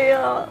啲數。係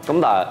啊。咁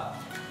但係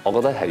我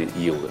覺得係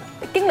要嘅。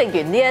經歷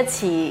完呢一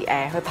次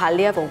去拍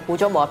呢一部古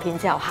裝武俠片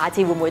之後，下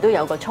次會唔會都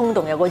有個衝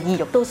動、有個意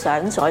欲都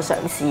想再嘗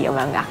試咁樣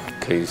㗎？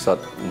其實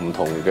唔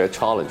同嘅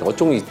challenge，我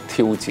中意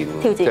挑戰，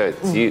即係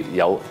只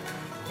要有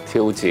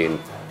挑戰，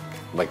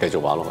咪繼續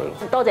玩落去咯。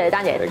多謝你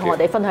丹爺同我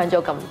哋分享咗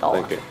咁多。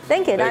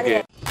Thank you，丹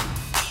爺。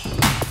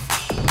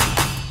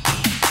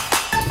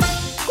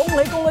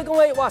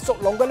恭喜！哇，屬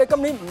龍嘅你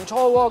今年唔錯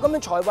喎，今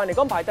年財運嚟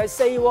講排第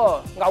4喎。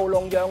牛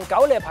龍羊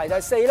狗你係排第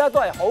4啦，都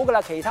係好噶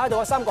啦。其他仲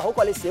有3個好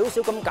過你少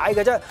少咁解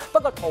嘅啫。不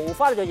過桃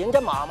花你就影得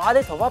麻麻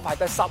啲，桃花排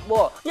第10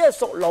喎。因為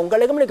屬龍嘅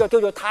你咁，你就叫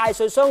做太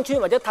歲傷穿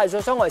或者太歲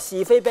傷害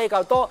是非比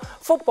較多，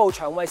腹部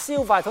腸胃消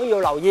化統要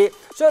留意。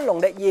所以農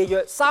曆2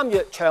月、3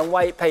月腸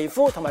胃、皮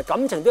膚同埋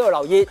感情都要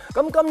留意。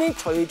咁今年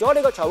除咗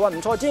呢個財運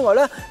唔錯之外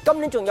咧，今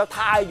年仲有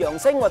太陽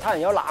星喎，太陽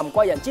有男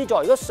貴人之助，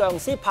如果上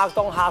司拍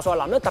檔下屬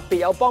男咧特別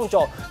有幫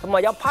助，同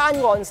埋有攀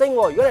岸星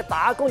喎，如果你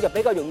打工就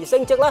比較容易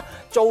升職啦。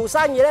做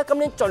生意咧，今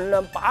年盡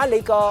量把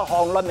你個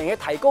行內名氣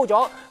提高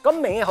咗，咁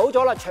名氣好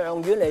咗啦，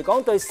長遠嚟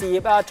講對事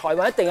業啊財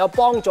運一定有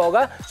幫助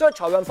嘅。所以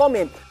財運方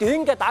面，短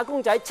嘅打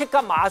工仔即刻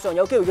馬上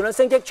有機會見到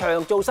升職，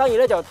長做生意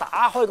咧就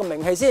打開個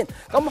名氣先。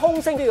咁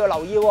空星都要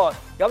留意喎，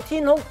有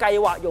天空計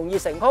劃容易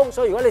成空，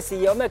所以如果你事業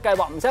有咩計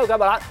劃，唔使去計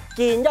劃啦，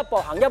見一步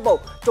行一步，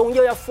仲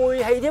要有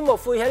晦氣添喎，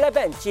晦氣咧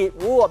俾人截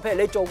胡喎。譬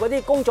如你做嗰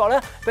啲工作咧，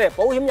譬如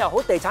保險又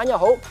好，地產又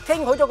好，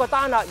傾好咗個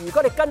單啦，如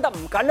果你跟得唔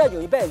緊咧，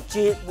容易俾人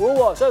截胡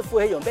喎，所以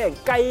晦氣容易俾人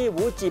雞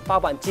胡截爆，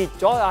人截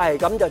咗，係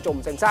咁就做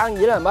唔成生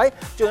意啦，係咪？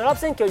仲有粒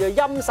星叫做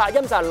陰煞，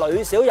陰煞係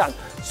女小人，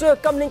所以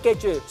今年記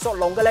住屬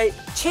龍嘅你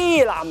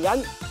黐男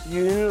人，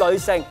遠女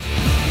性。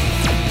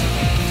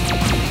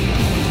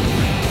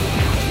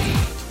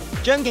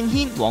張敬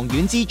軒、王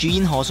菀之主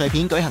演賀歲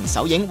片舉行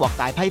首映，獲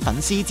大批粉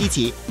絲支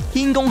持。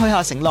軒公許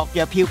下承諾，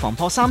若票房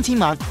破3000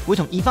萬，會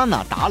同Ivana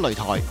打擂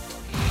台。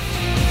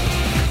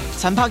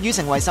陳柏宇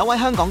成為首位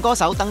香港歌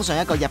手登上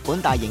一個日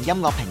本大型音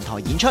樂平台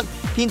演出，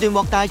片段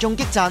獲大眾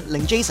擊讚，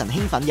令 Jason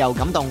興奮又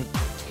感動。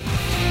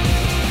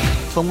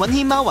馮允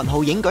謙、貓雲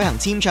浩影舉行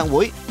簽唱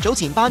會，早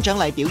前頒獎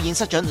禮表演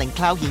失準，令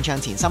Cloud 獻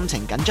唱前心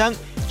情緊張。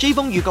J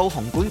風預告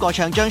紅館個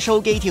唱將 show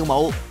機跳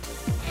舞。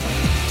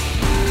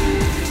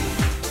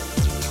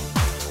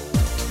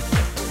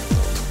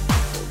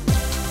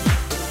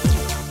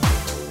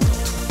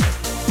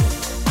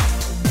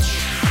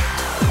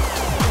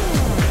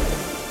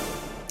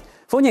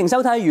歡迎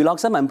收睇娛樂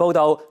新聞報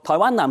道。台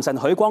灣男神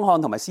許光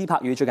漢同埋施柏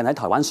宇最近喺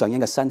台灣上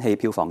映嘅新戲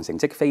票房成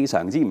績非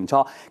常之唔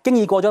錯，經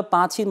已過咗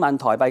8000萬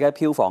台幣嘅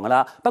票房㗎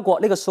啦。不過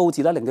呢個數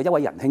字咧令到一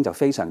位仁兄就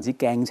非常之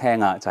驚青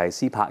啊，就係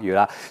施柏宇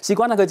啦。事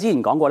關佢之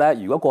前講過咧，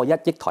如果過1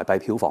億台幣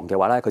票房嘅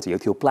話咧，佢就要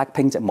跳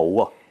Blackpink 隻舞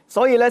喎。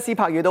所以咧，施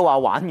柏宇都話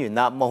玩完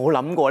啦，冇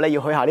諗過咧要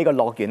許下呢個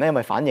樂園咧，因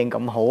為反應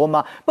咁好啊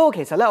嘛。不過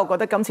其實咧，我覺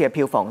得今次嘅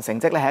票房成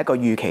績咧係一個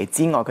預期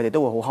之外，佢哋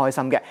都會好開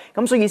心嘅。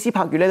咁所以施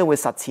柏宇咧都會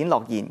實踐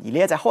諾言，而呢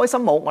一隻開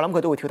心舞，我諗佢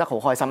都會跳得好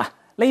開心啊！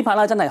呢排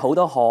咧真係好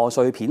多賀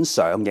歲片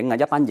上映啊，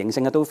一班影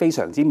星咧都非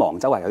常之忙，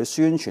周圍去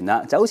宣傳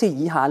啦。就好似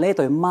以下呢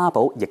對孖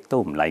寶，亦都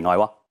唔例外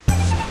喎。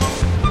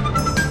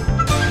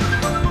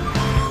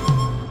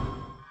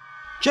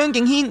張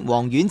敬軒、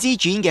王菀之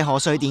主演嘅賀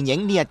歲電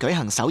影呢日舉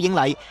行首映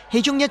禮，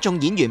戲中一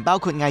眾演員包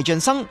括魏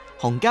浚笙、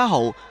洪家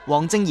豪、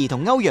黃正儀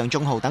同歐陽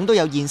仲豪等都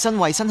有現身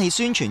為新戲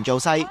宣傳造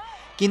勢。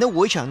見到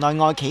會場內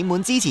外企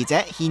滿支持者，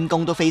軒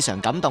公都非常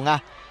感動啊！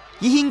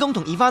以軒公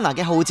同Ivana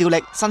嘅號召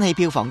力，新戲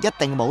票房一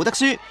定冇得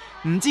輸。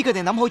唔知佢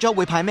哋諗好咗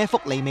會派咩福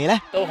利未呢？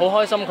都好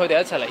開心，佢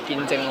哋一齊嚟見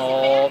證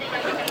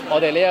我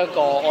哋呢一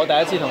個我第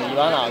一次同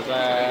Ivana嘅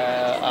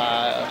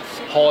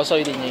賀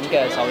歲電影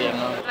嘅首映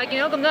啦。你見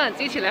到咁多人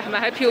支持你，係咪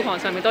喺票房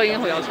上面都已經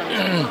好有信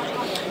心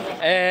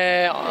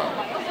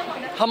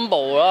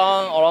？humble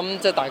啦，我諗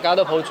即係大家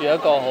都抱住一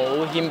個好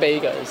謙卑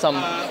嘅心，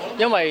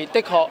因為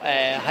的確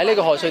喺呢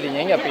個賀歲電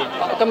影入邊，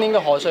今年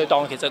嘅賀歲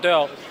檔其實都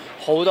有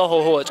好多好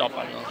好嘅作品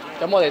咯。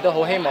咁我哋都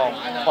好希望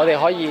我哋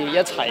可以一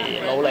齊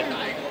努力，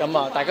咁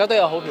啊大家都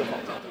有好票房。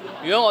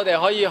如果我哋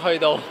可以去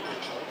到，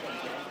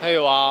譬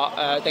如話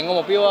定個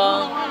目標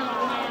啦，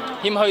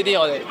謙虛啲，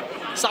我哋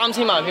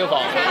3000萬票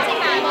房。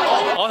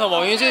我同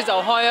王菀之就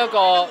開一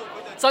個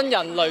真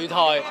人擂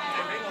台，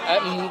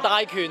唔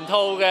戴拳套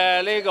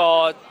嘅呢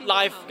個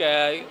live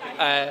嘅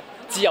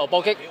自由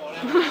搏擊。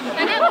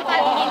但係我發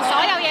現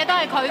所有嘢都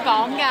係佢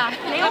講㗎，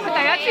你應該第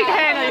一次聽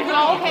啊，原來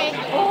OK。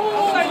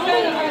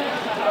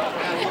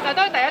但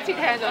都係第一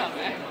次聽咗係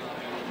咪？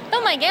都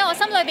唔係嘅，我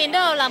心裏邊都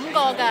有諗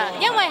過㗎，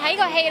因為喺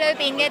個戲裏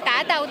邊嘅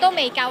打鬥都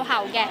未夠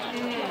喉嘅，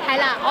係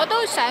啦，我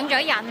都上咗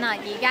癮啊，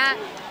而家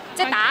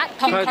即係打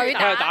同佢打。佢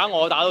係打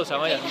我打到上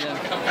咗癮啫，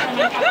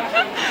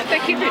即係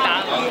keep 住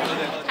打。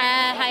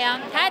係啊，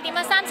睇下點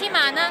啊，3000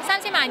萬啦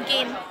，3000萬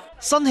見。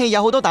新戲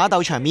有好多打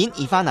鬥場面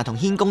，Ivana同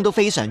軒公都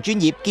非常專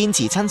業，堅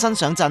持親身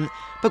上陣。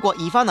不過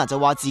Ivana就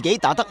話自己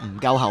打得唔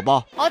夠喉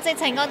噃。我直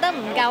情覺得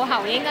唔夠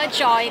喉，應該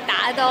再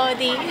打多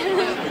啲。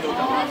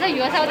即係如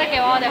果收得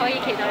嘅話，我哋可以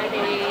期待你哋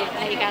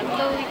嚟緊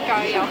都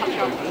再有合作。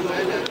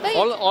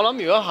我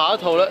諗如果下一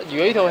套咧，如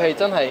果呢套戲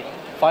真係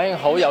反應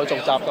好有續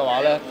集嘅話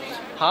咧，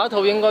下一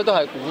套應該都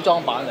係古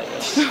裝版嚟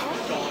嘅，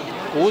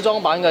古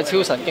裝版嘅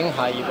超神經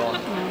械葉喎。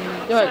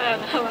因為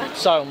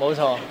上冇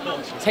錯，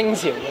清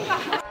朝嘅。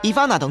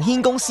Ivana同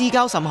軒公私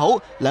交甚好，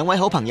兩位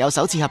好朋友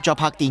首次合作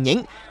拍電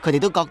影，佢哋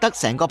都覺得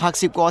成個拍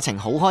攝過程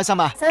好開心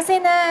啊！首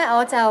先呢，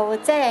我就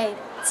即係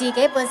自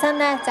己本身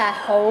呢，就係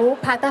好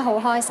拍得好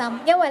開心，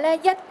因為呢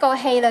一個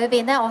戲裏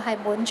邊呢，我係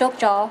滿足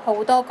咗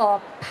好多個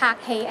拍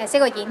戲即係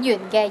個演員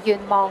嘅願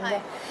望嘅。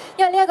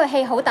因為呢一個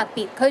戲好特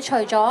別，佢除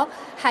咗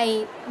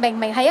係明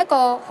明係一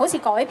個好似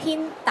改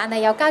編，但係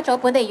又加咗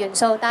本地元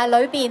素，但係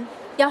裏邊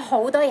有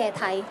好多嘢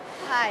睇。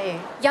係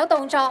有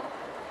動作，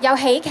有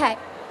喜劇，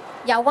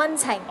有溫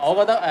情。我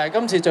覺得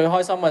今次最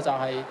開心嘅就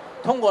係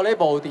通過呢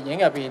部電影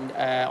入邊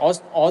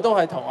我都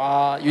係同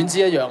阿菀之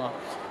一樣啊，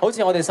好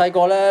似我哋細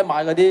個咧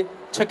買嗰啲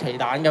出奇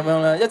蛋咁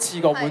樣咧，一次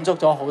過滿足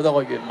咗好多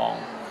個願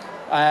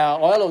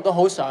望。我一路都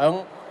好想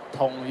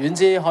同菀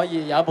之可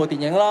以有一部電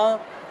影啦，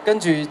跟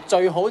住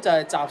最好就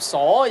係集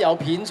所有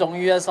片種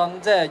於一身，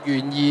即係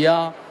懸疑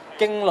啊、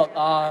驚慄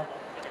啊、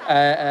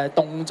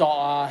動作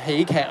啊、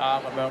喜劇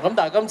啊咁樣。咁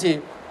但係今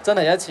次真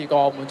係一次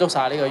過滿足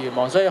晒呢個願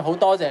望，所以好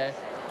多謝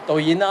導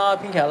演啦、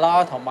編劇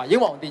啦，同埋英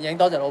皇電影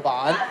多謝老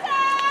闆。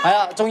係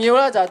啊，仲要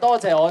咧就係多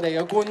謝我哋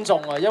嘅觀眾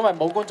啊，因為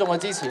冇觀眾嘅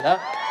支持咧，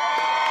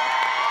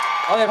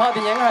我哋拍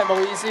電影係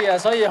冇意思嘅，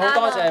所以好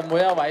多謝每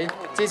一位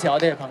支持我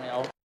哋嘅朋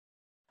友。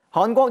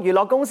韓國娛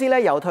樂公司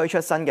咧又推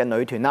出新嘅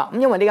女團啦，咁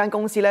因為呢間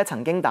公司咧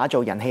曾經打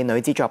造人氣女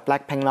子組合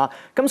Blackpink 啦，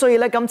咁所以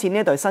咧今次呢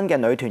一對新嘅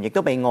女團亦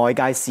都被外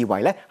界視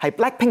為咧係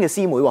Blackpink 嘅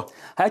師妹喎。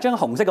喺一張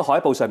紅色嘅海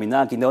報上面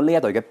啦，見到呢一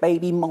隊嘅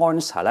Baby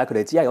Monster 咧，佢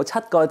哋只係有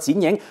7個剪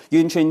影，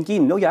完全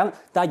見唔到樣。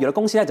但係娛樂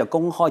公司咧就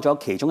公開咗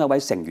其中一位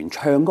成員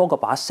唱歌嗰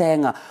把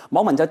聲啊，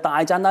網民就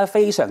大讚啦，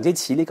非常之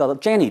似呢個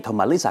Jennie 同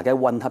埋 Lisa 嘅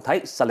混合體，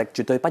實力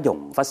絕對不容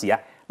忽視啊！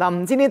嗱，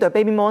唔知呢對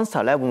Baby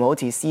Monster 咧會唔會好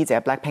似師姐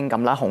Blackpink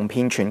咁啦，紅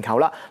遍全球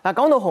啦？嗱，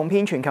講到紅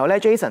遍全球咧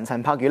 ，Jason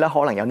陳柏宇咧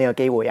可能有呢個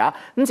機會啊！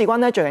咁事關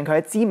咧最近佢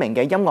喺知名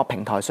嘅音樂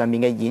平台上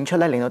面嘅演出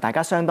咧，令到大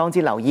家相當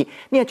之留意。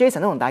呢日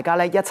Jason 都同大家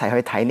咧一齊去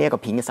睇呢一個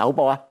片嘅首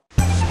播啊！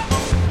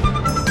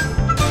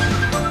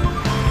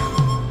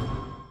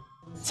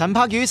陳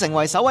柏宇成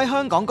為首位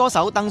香港歌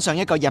手登上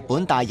一個日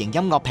本大型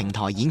音樂平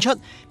台演出，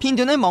片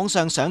段喺網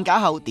上上架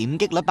後點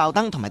擊率爆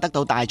燈，同埋得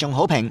到大眾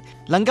好評，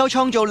能夠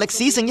創造歷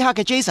史性一刻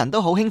嘅 Jason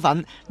都好興奮。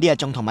呢日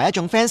仲同埋一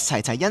眾 fans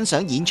齊欣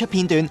賞演出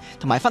片段，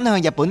同埋分享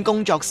日本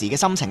工作時嘅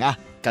心情啊！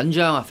緊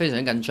張啊，非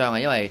常之緊張啊，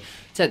因為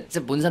即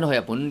本身去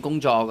日本工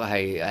作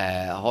係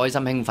開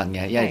心興奮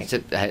嘅，因為即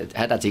係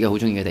一笪自己好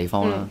中意嘅地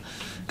方啦。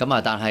咁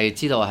啊，但係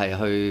知道係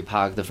去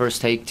拍 The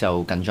First Take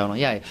就緊張咯，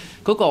因為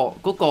嗰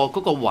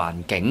個環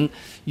境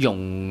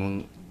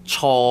容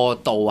錯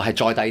度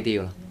係再低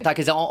啲咯。但係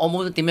其實我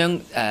冇點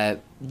樣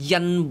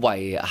因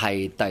為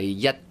係第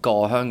一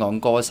個香港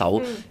歌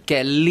手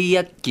嘅呢一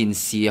件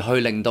事去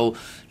令到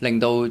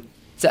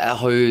即係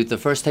去 The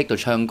First Take 度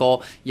唱歌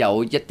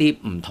有一啲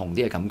唔同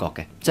啲嘅感覺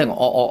嘅。即係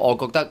我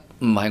覺得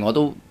唔係我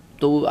都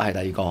係第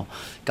二個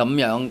咁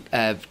樣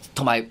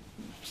同埋。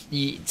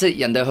即係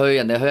人哋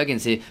去一件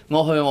事，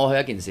我去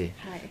一件事。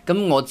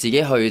咁我自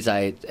己去就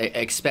係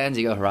expand 自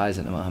己嘅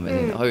horizon 啊嘛，係咪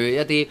先？去一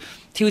啲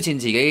挑戰自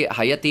己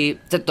喺一啲，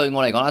即係對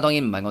我嚟講啦，當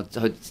然唔係我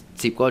去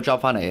接嗰個 job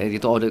翻嚟嘅，亦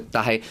都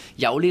但係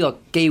有呢個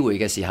機會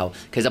嘅時候，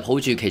其實抱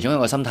住其中一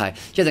個心態，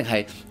一定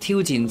係挑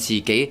戰自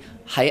己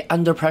喺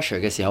under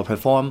pressure 嘅時候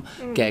perform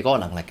嘅嗰個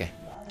能力嘅。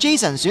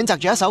Jason 選擇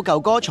咗一首舊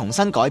歌重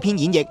新改編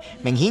演繹，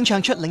明顯唱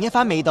出另一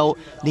番味道，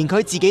連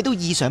佢自己都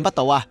意想不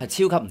到啊！係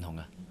超級唔同嘅。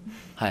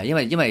係，因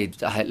為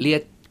係呢一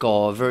個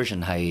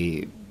version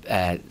係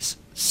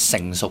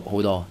成熟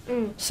好多，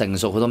成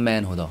熟好多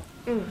man 好多，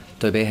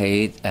對比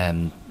起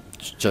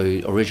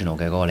最 original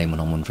嘅嗰個你們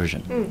我們 version。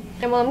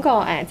有冇諗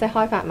過即係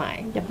開發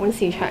埋日本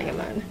市場咁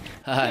樣？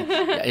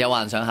係有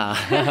幻想下，唔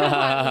使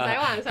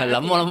幻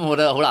想。我諗我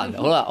覺得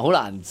好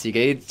難自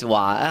己話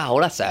啊好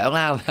啦想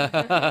啦，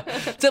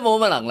即係冇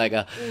乜能力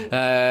啊。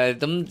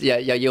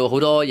咁又要好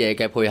多嘢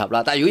嘅配合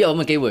啦。但係如果有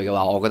咁嘅機會嘅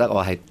話，我覺得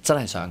我係真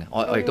係想嘅。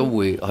我亦都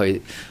會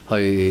去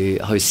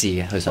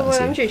試嘅，去嘗試。會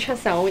諗住出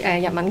首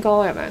日文歌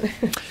咁樣？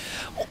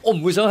我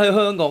唔會想喺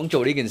香港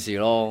做呢件事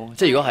咯。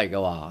即係如果係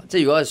嘅話，即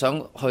係如果係想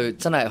去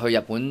真係去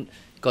日本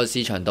個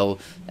市場度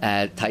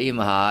體驗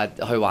下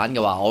去玩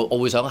嘅話，我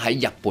會想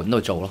喺日本度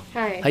做咯。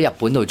喺日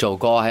本度做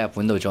歌，喺日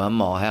本度做音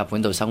樂，喺日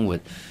本度生活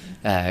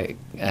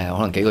可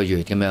能幾個月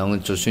咁樣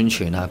做宣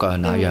傳啊，各樣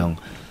那樣。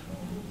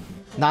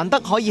難得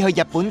可以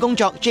去日本工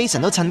作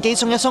 ，Jason 都趁機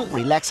鬆一鬆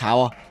relax 下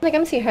喎。你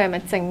今次去係咪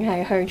淨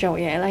係去做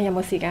嘢咧？有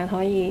冇時間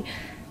可以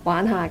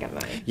玩下咁樣？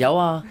有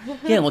啊，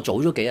因為我早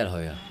咗幾日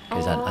去啊。其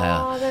實係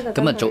啊，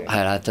咁啊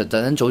係啦，就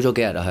特登早咗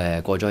幾日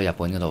去過咗去日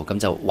本嗰度，咁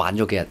就玩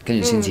咗幾日，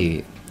跟住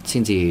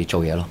先至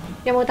做嘢咯。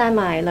有冇帶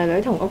埋女女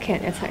同屋企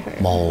人一齊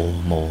去？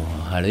冇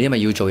係啦，因為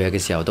要做嘢嘅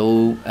時候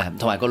都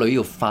同埋個女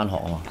要返學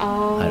啊嘛。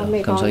係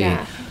咯，咁所以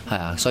係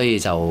啊，所以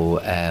就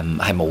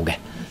係冇嘅，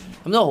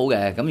咁都好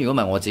嘅。咁如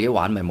果唔係我自己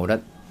玩，咪冇得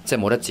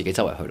自己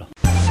周圍去咯。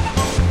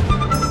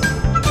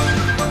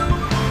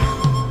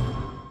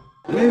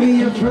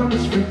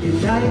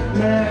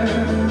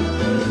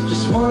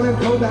Just wanna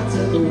go back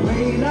to the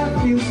way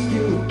life used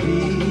to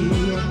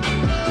be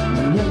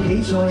能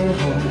一起在河，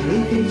你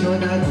飛在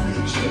大陸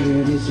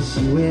Sure this is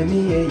you and me,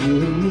 yeah, you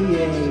and me,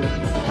 yeah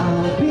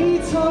I'll be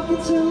talking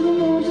till the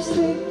moon just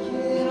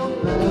thinking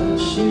about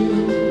you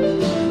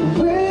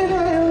When I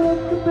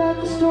look back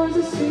at the stars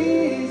I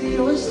see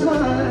your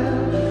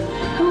smile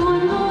我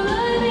裏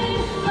面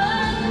慢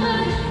慢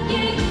亦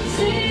是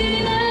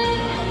你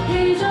企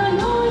在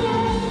我嘅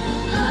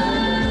眼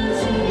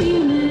前面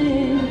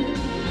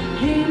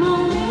期望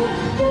你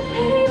一起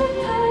不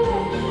太夜，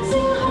星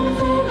空飛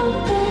過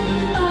地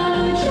I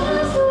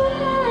just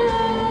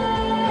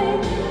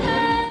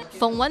wait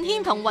馮允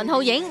謙同雲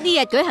浩影呢日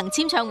舉行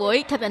簽唱會，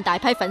吸引大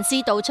批粉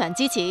絲到場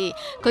支持。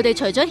佢哋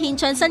除咗獻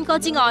唱新歌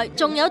之外，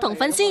仲有同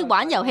粉絲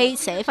玩遊戲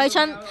寫揮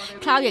春。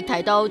Cloud 亦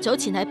提到，早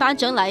前喺頒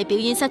獎禮表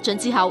演失準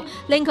之後，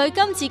令佢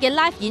今次嘅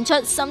live 演出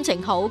心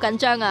情好緊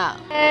張啊！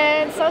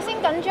首先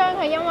緊張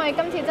係因為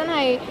今次真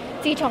係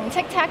自從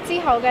叱咤之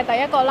後嘅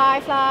第一個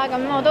live 啦，咁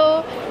我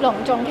都隆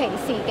重其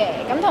事嘅，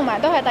咁同埋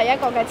都係第一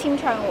個嘅簽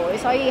唱會，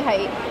所以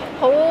係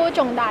好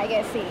重大嘅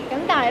事。咁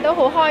但係都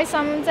好開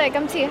心，即係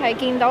今次係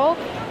見到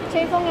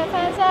追風嘅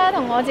fans 啦，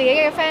同我自己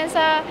嘅 fans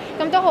啦，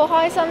咁都好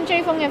開心。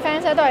追風嘅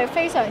fans 都係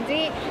非常之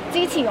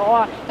支持我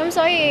啊，咁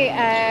所以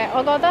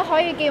我覺得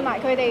可以叫埋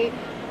佢哋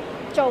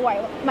作為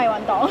迷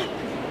魂黨，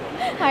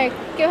係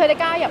叫佢哋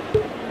加入。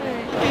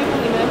追風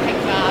點樣評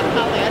價拋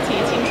第一次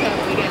簽唱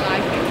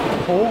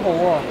好好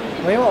啊，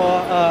因為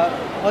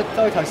我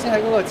頭先喺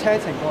嗰個車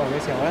程過嚟嘅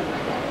時候咧，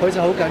佢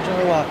就好緊張，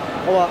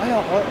我話哎呀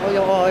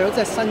我有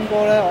隻新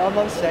歌咧，我啱啱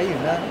寫完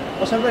咧，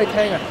我想俾你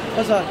聽啊，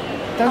我就話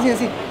等先，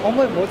我可唔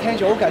可以唔好聽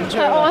住？好緊張。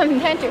我係唔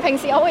聽住，平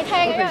時我會聽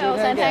嘅，因為我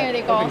想聽嗰啲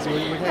歌。平時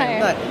會聽，咁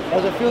但係我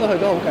就 feel 到佢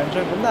都好緊張，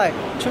咁但係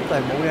出嚟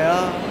冇嘢啦，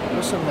好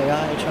順利啊，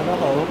你唱得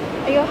好。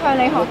你要向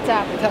你學習。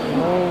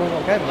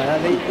梗係唔係啦，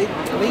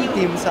你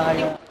掂晒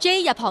㗎。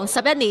J 入行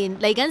11年，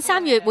嚟緊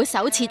3月會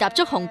首次踏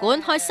足紅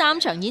館開3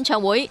場演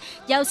唱會，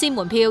優先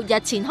門票日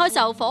前開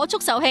售，火速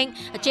售罄。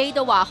J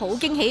都話好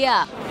驚喜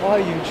啊！我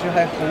係完全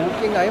係好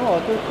驚訝，因為我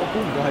估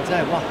唔到係真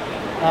係哇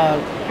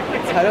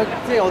係咯，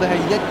即係我哋係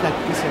1日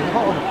嘅時候，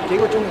可能幾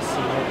個鐘嘅時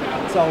候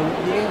就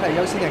已經係優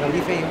先訂購啲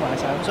飛已經賣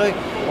晒，咁所以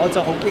我就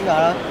好驚訝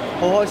啦，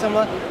好開心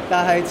啦，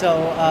但係就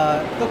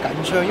都緊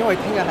張，因為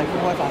聽日係公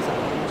開發售，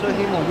所以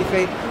希望啲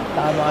飛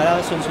大賣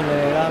啦，順利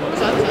啦。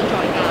想唔想再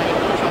加？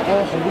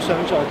我好想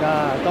再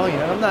加，當然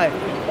啦，咁但係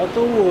我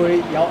都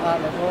會有壓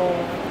力咯。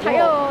睇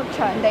個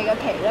場地嘅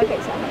期咧，其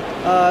實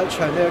場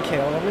地嘅期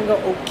我諗應該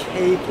OK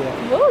嘅，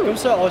咁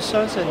所以我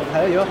相信睇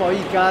啦，如果可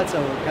以加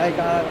就梗係加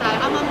啦。但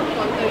係啱啱講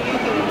對於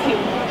叫跳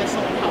舞嘅訴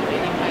求，你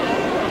點睇咧？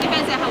啲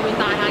fans 喺後面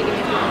大嗌叫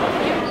你跳舞。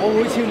我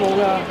會跳舞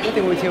㗎，一定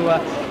會跳㗎。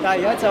但係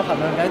而家就衡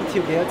量緊跳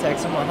幾多隻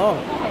啫嘛，可能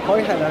可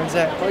以係2隻，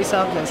可以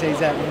3隻、4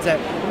隻、5隻，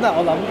咁但係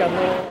我諗緊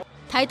咯。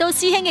提到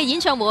師兄嘅演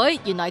唱會，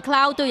原來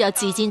Cloud 都有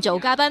自薦做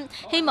嘉賓，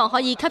希望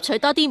可以吸取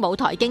多啲舞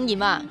台經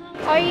驗啊！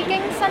我已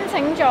經申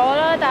請咗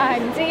啦，但係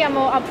唔知有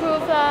冇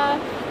approve 啦，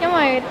因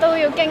為都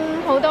要經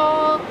好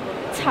多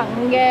層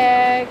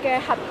嘅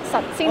核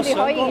實先至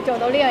可以做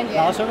到呢樣嘢。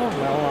我想講唔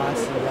係我話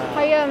事㗎。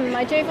係啊，唔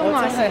係 J 風話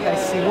事。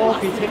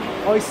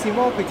我係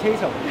small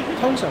potato，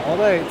通常我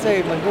都係即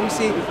係問公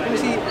司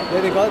你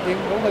哋覺得點？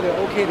咁佢哋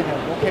OK 定係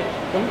唔 OK？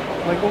咁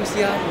問公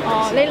司啦。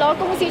哦，你攞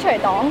公司出嚟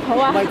擋好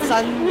啊？唔係真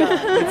㗎，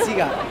你知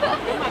㗎。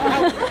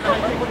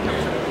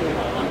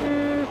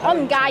我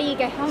唔介意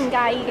嘅，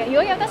如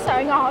果有得上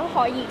嘅我都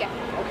可以嘅。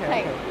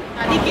OK。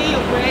啲肌肉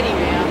ready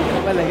未啊？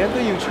咪嚟緊都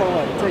要操啊，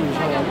即係要操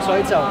啊，所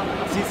以就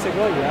節食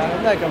咯而家。咁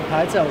但係近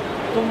排就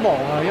都忙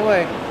啊，因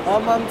為我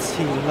啱啱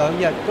前2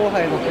日都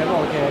係錄緊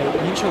我嘅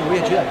演唱會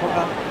嘅主題曲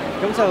啦，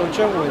咁就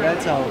將會咧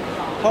就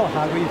可能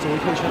下個月就會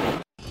推出。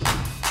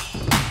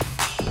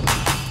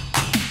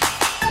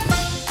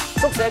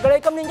宿舍嘅你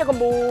今年一個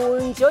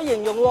悶字可以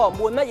形容喎，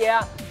悶乜嘢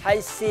啊？係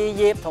事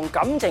業同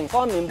感情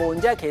方面悶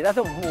啫，其他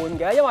都唔悶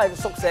嘅。因為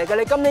屬蛇嘅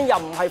你今年又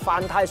唔係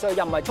犯太歲，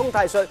又唔係沖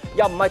太歲，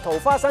又唔係桃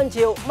花生肖，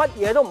乜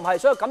嘢都唔係，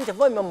所以感情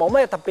方面冇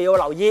乜特別要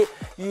留意。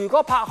如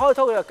果拍開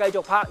拖，佢就繼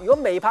續拍；如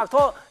果未拍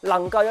拖，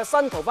能夠有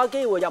新桃花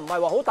機會，又唔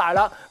係話好大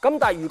啦。咁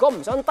但係如果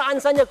唔想單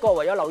身一個，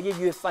唯有留意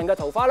月份嘅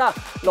桃花啦。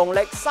農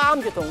曆3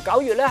月同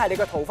9月咧係你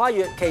嘅桃花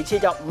月，其次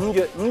就5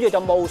月，5月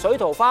就霧水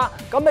桃花。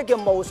咁咩叫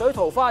霧水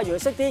桃花？如果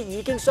識啲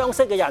已經相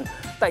識嘅人，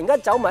突然間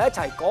走埋一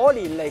齊，嗰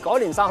年嚟嗰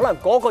年散，可能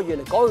嗰個月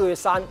嚟嗰個月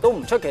散都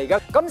唔出奇嘅。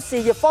咁事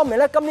業方面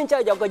咧，今年真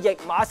係有個驛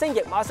馬星，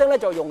驛馬星咧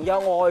就容易有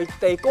外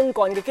地公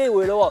幹嘅機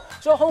會咯。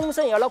所以空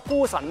星有粒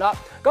孤神啦。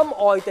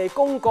咁外地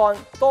公幹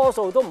多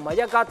數都唔係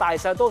一家大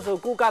細，多數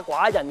孤家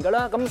寡人㗎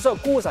啦。咁所以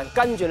孤神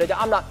跟住你就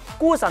啱啦。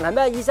孤神係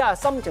咩意思啊？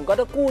心情覺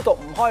得孤獨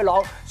唔開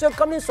朗，所以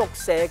今年屬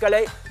蛇嘅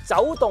你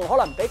走動可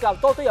能比較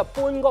多，都有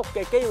搬屋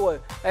嘅機會。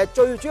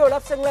最主要粒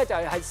星咧就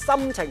係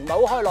心情唔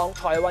係好開朗，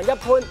財運一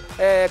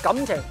般，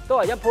感情都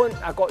係一般，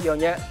各樣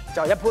嘢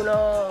就一般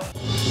咯。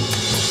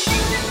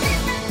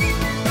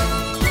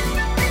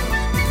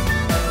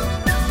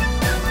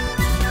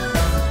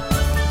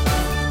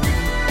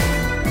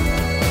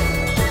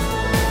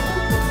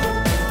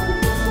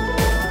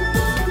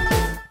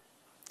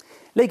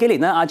呢幾年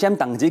咧，阿 Gem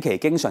鄧紫棋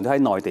經常都喺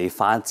內地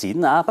發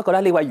展啊。不過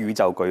咧，呢位宇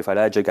宙巨肺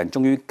咧，最近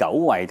終於久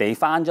違地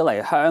翻咗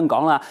嚟香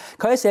港啦。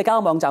佢喺社交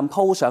網站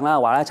po 上啦，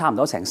話咧差唔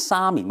多成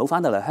3年冇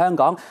翻到嚟香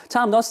港，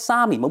差唔多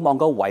3年冇望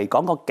過維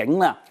港個景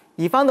啦。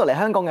而翻到嚟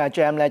香港嘅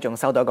Gem 咧，仲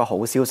收到一個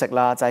好消息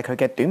啦，就係佢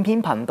嘅短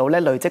片頻道咧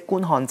累積觀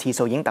看次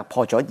數已經突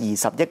破咗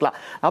20億啦。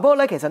不過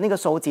咧，其實呢個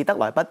數字得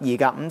來不易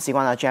㗎。咁事關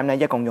阿 Gem 咧，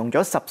一共用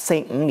咗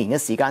14、15年嘅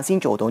時間先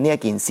做到呢一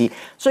件事，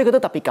所以佢都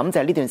特別感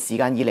謝呢段時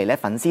間以嚟咧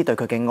粉絲對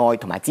佢嘅愛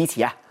同埋支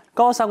持啊！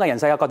歌手嘅人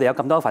世界各地有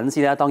咁多粉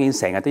絲啦，當然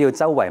成日都要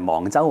周圍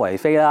忙、周圍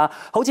飛啦。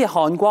好似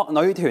韓國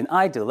女團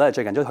idol 咧，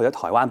最近都去咗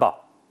台灣噃。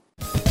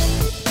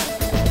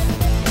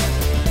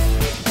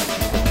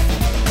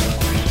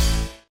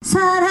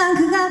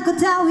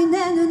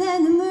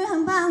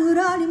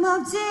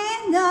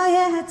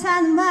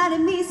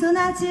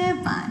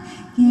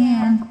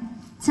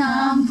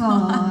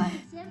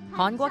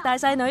韓國大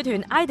細女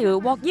團 idol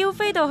獲邀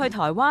飛到去台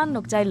灣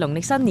錄製農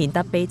曆新年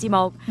特備節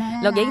目，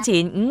錄影前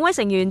5位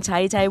成員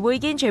齊齊會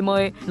見傳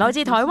媒。來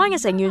自台灣嘅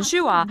成員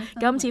舒華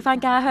今次返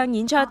家鄉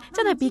演出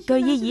真係別具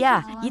意義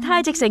啊！而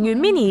泰籍成員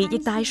Mini 亦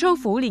大 show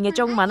苦練嘅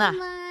中文啊！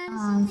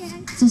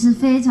就是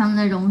非常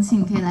的榮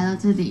幸可以來到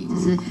這裡，就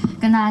是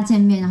跟大家見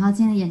面。然後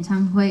今天的演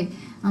唱會，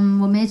我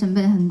們也準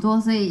備了很多，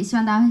所以希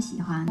望大家會喜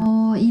歡。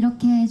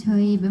이렇게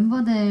저희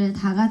멤버들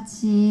다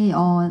같이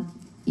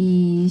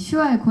이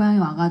 10월 고향에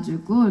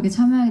와가지고 이렇게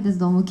참여하게 돼서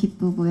너무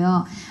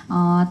기쁘고요.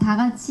 다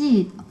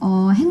같이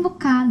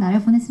행복한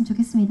날을 보냈으면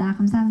좋겠습니다.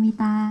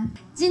 감사합니다.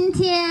 今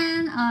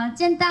天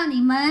见到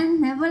你们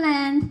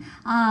Neverland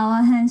我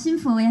很幸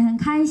福也很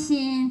开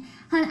心，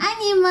很愛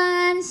你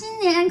們，新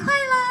年快樂！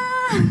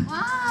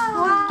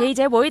記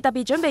者會特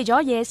別準備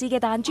咗夜市嘅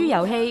彈珠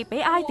遊戲，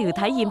俾 idol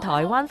體驗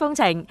台灣風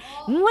情。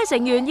5位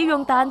成員要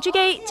用彈珠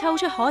機抽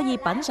出可以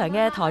品嚐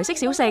嘅台式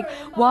小食，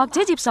或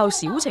者接受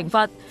小懲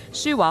罰。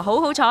舒華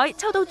好彩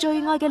抽到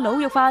最愛嘅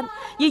滷肉飯，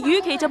而雨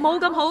琪就冇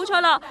咁好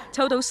彩啦，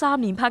抽到3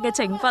連拍嘅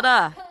懲罰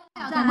啊！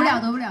得不了，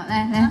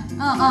來，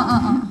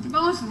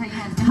幫我數下1、2、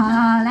3。好，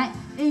來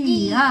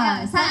，1、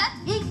2、3，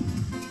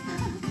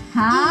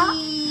好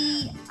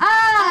，1、2，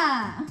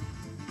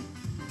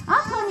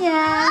兔年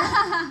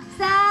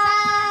，3，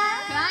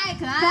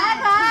可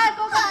愛，過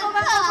關。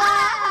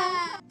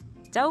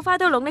就快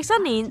到農曆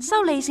新年，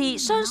收利是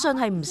相信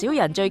係唔少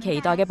人最期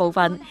待嘅部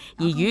分，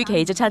而雨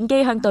琪就趁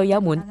機向隊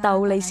友們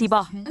鬥利是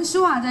噃。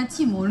舒華在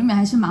team 裏面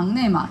還是忙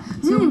內嘛，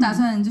所以我們打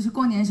算就是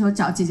過年嘅時候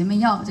找姐姐們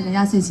要這個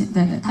壓歲錢，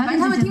對，反正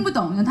他們聽不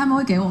懂，他們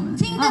會給我們。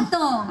聽得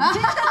懂。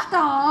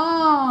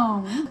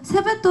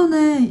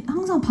세뱃돈을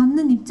항상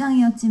받는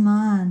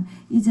입장이었지만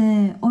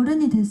이제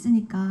어른이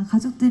됐으니까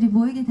가족들이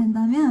모이게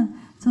된다면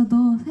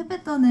저도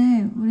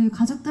세뱃돈을 우리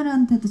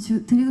가족들한테도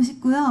드리고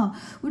싶고요.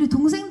 우리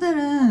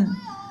동생들은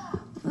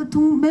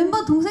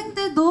멤버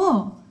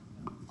동생들도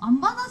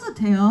안 받아도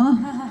돼요.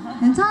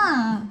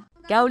 괜찮아.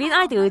 舊年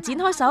idol 展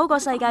開首個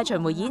世界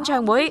巡迴演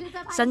唱會，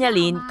新一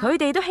年佢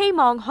哋都希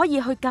望可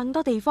以去更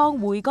多地方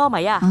會歌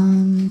迷啊。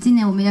今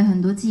年我們有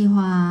很多計劃，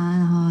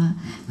然後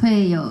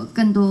會有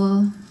更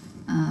多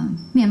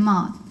面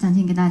貌展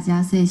現給大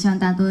家，所以希望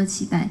大家多多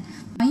期待。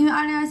因為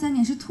2023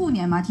年是兔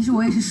年嘛，其實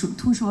我也是屬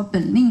兔，是我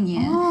本命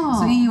年，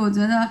所以我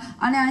覺得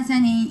2023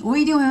年我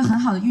一定會有很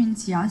好的運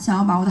氣，然後想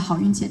要把我的好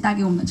運氣帶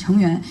給我們的成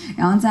員，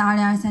然後在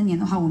2023年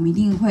的話，我們一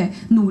定會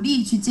努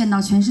力去見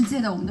到全世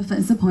界的我們的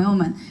粉絲朋友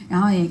們，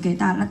然後也給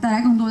帶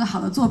來更多的好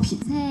的作品。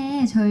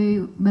 새해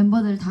저희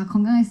멤버들 다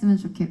건강했으면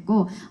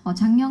좋겠고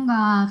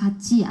작년과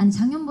같이 아니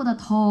작년보다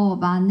더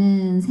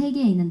많은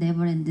세계에 있는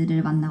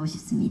네버랜드를 만나고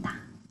싶습니다.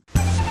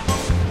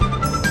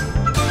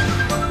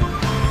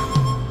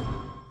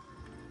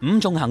 伍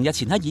仲衡日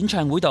前喺演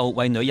唱會度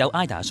為女友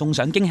IDA 送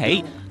上驚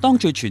喜，當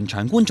住全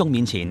場觀眾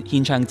面前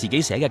獻唱自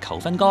己寫嘅求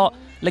婚歌，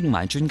拎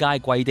埋鑽戒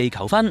跪地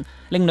求婚，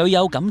令女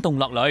友感動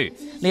落淚。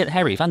呢日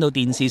Harry 返到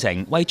電視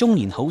城為中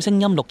年好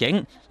聲音錄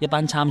影，一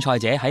班參賽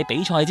者喺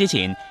比賽之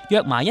前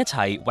約埋一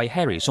齊為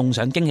Harry 送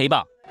上驚喜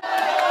噃。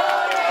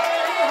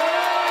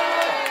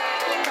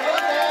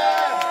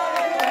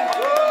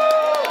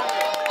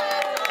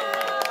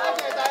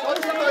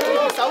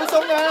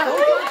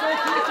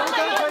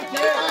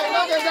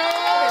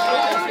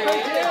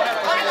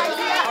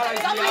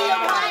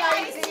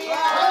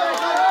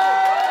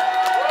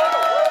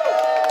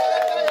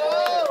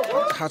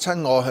嚇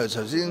親我係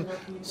頭先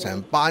成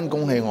班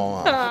恭喜我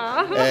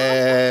啊！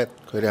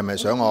佢哋係咪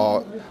想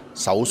我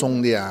手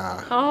鬆啲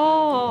啊？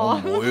我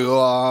唔會嘅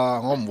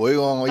喎，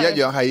我一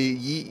樣係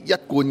以一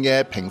貫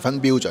嘅評分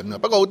標準啊。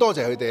不過好多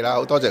謝佢哋啦，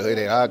好多謝佢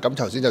哋啦。咁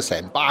頭先就成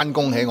班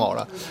恭喜我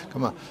啦。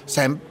咁啊，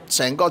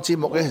成個節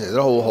目咧其實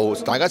都好好，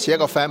大家似一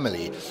個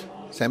family。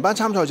成班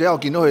參賽者，我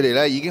見到佢哋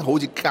咧已經好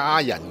似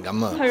家人咁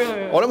啊！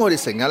我諗佢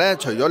哋成日咧，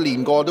除咗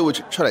練歌，都會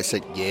出嚟食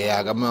嘢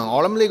啊咁樣。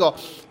我諗呢個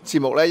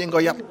節目咧應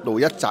該一路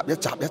一輯一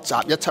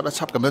輯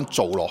咁樣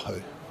做落去。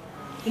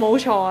冇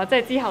錯啊！即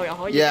係之後又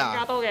可以更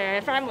加多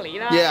嘅 family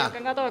啦，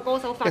更加多嘅歌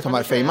手發。同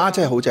埋肥媽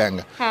真係好正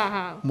嘅。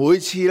每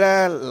次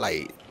咧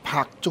嚟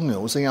拍《中年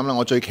好聲音》咧，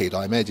我最期待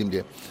係咩？知唔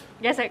知？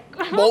嘢食。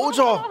冇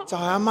錯，就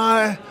係阿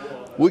媽咧。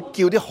會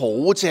叫啲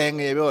好正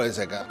嘅嘢俾我哋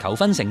食㗎。求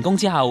婚成功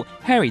之後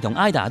 ，Harry 同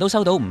IDA 都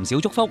收到唔少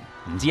祝福。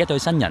唔知一對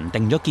新人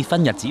定咗結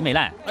婚日子未呢？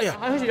哎呀，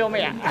好似到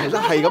未啊？其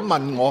實係咁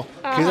問我，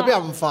其實邊有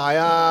咁快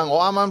啊？我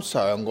啱啱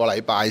上個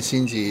禮拜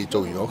先至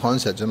做完個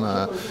concert 啫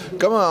嘛。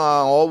咁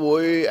啊，我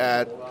會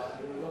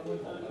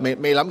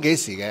未諗幾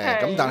時嘅，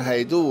咁但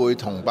係都會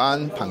同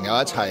班朋友一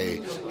齊，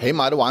起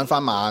碼都玩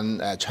翻晚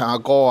唱下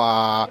歌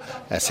啊，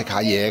食下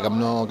嘢咁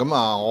咯。咁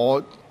啊，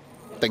我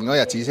定咗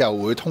日子之後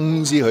會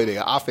通知佢哋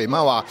嘅。阿肥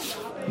媽話：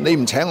你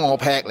唔請我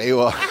劈你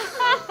喎。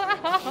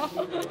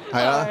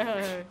係啊，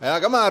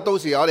咁啊，到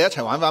時我哋一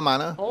齊玩翻晚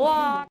啦。好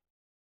啊。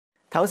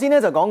頭先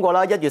咧就講過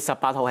啦，1月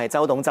18號係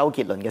周董周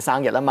傑倫嘅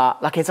生日啊嘛。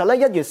嗱，其實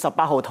咧1月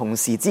18號同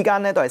時之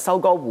間咧都係修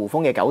哥胡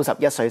楓嘅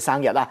91歲生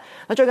日啦。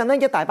嗱，最近呢，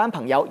一大班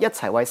朋友一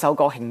齊為修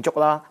哥慶祝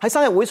啦。喺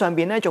生日會上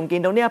邊咧仲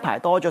見到呢一排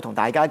多咗同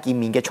大家見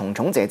面嘅蟲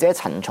蟲姐姐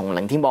陳松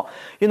伶添噃。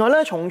原來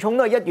咧蟲蟲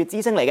都係1月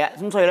之星嚟嘅，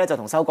咁所以咧就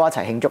同修哥一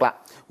齊慶祝啦。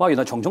哇！原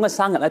來蟲蟲嘅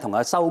生日咧同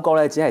阿修哥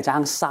咧只係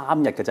爭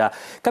3日嘅咋。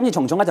今次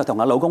蟲蟲咧就同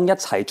阿老公一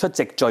齊出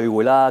席聚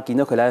會啦，見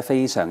到佢咧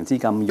非常之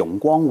咁容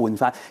光煥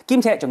發，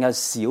兼且仲有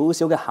少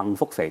少嘅幸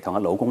福肥同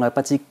阿老公咧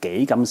不知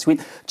幾咁 sweet，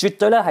 絕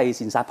對咧係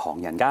羨煞旁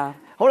人㗎。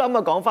好啦，咁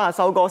啊講翻阿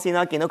修哥先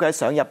啦，見到佢喺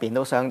相入邊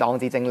都相當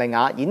之精靈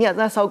啊！而呢日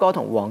咧，修哥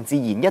同黃智賢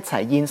一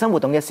齊現身活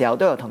動嘅時候，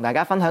都有同大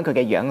家分享佢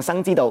嘅養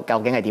生之道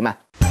究竟係點啊！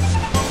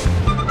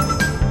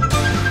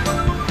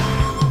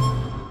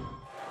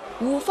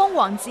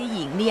黃智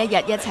賢呢一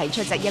日一齊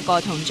出席一個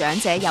同長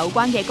者有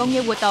關嘅公益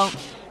活動。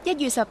1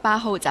月18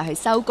號就係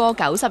修哥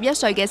91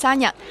歲嘅生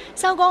日，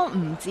修哥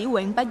唔止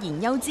永不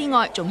言休之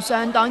外，仲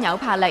相當有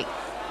魄力。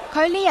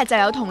佢呢日就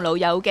有同老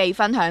友記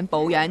分享保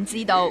養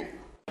之道。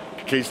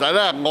其實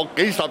咧，我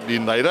幾十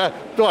年嚟咧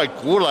都係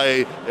鼓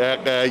勵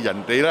人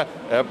哋咧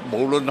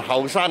無論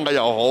後生嘅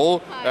又好，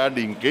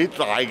年紀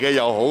大嘅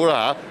又好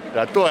啦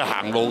嚇，都係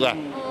行路嘅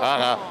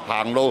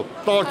行路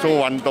多做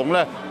運動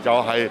咧就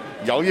係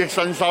有益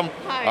身心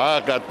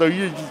對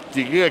於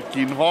自己嘅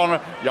健康咧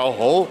又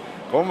好，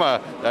咁啊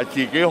自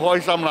己開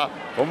心啦，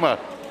咁啊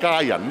家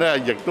人咧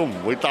亦都唔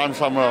會擔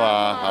心啦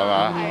嘛，係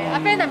嘛？阿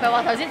Ben 係咪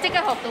話頭先即刻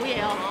學到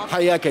嘢啊？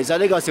係啊，其實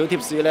呢個小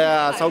貼士咧，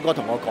阿修哥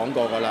同我講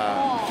過㗎啦。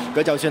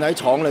佢就算喺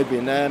廠裏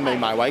邊咧未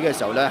埋位嘅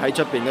時候咧，喺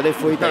出邊嗰啲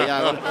灰地啊，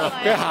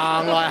佢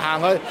行來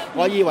行去，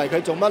我以為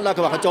佢做乜啦？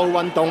佢話佢做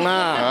運動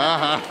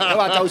啦。佢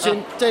話就算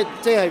即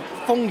係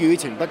風雨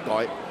前不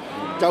改。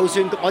就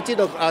算我知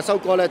道阿修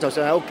哥咧，就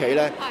算喺屋企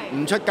咧，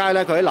唔出街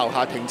咧，佢喺樓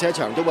下停車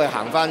場都會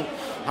行翻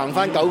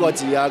9個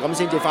字啊，咁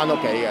先至翻屋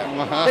企嘅。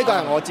呢個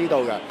係我知道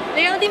嘅。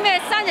你有啲咩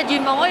生日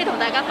願望可以同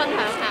大家分享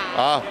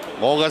下？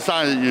我嘅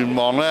生日願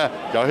望咧，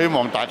就希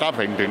望大家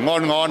平平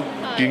安安、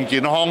健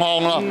健康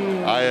康咯。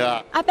係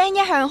啊。阿 Ben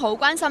一向好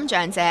關心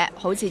長者，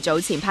好似早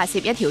前拍攝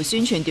一條宣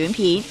傳短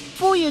片，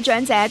呼籲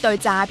長者對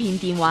詐騙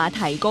電話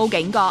提高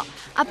警覺。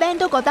阿 Ben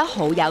都覺得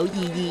好有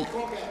意義。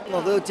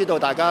我都知道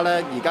大家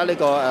咧，而家呢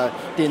個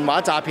電話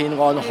詐騙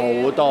案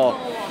好多，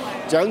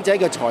長者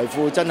嘅財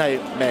富真係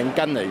命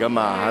根嚟㗎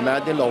嘛，係咪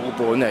啲老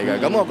本嚟嘅？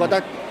咁我覺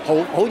得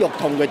好肉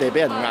痛佢哋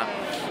俾人呃，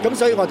咁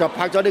所以我就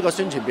拍咗呢個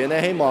宣傳片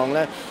咧，希望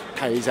咧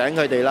提醒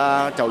佢哋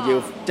啦，就要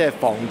即係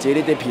防止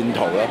呢啲騙徒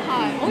咯。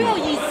係，好有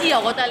意思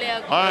啊！我覺得呢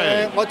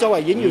一個。我作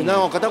為演員咧，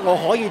我覺得我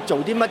可以做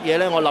啲乜嘢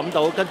咧？我諗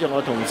到，跟住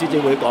我同獅子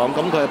會講，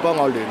咁佢幫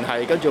我聯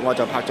繫，跟住我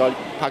就拍咗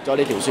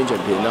呢條宣傳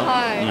片咯。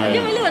係，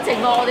因為呢個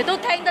情況我哋都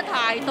聽得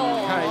太多，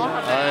係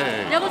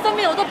咪？有冇身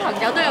邊好多朋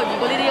友都有遇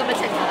過呢啲咁嘅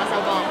情況啊？修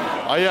哥。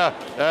係啊，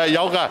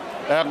有㗎，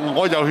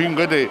我就勸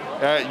佢哋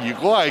如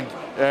果係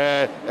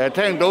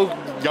聽到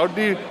有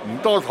啲唔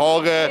多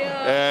妥嘅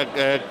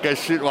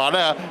説話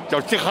咧，就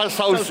即刻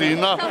收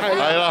線啦，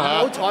係啦嚇，唔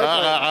好睬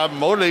佢，唔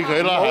好理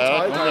佢啦，係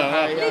啊，呢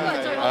個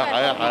係最好嘅。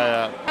係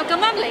啊。咁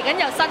啱嚟緊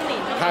又新年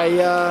啦，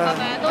係啊，係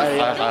咪啊？到時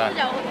都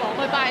有同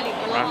去拜年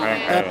㗎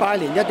咯。拜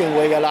年一定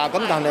會㗎啦，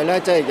咁但係咧，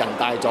即係人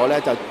大咗咧，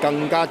就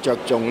更加着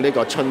重呢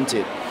個春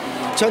節。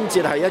春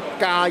節係一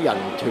家人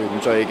團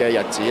聚嘅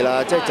日子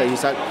啦，即係其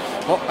實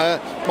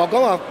莫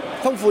講話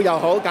豐富又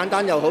好，簡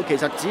單又好，其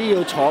實只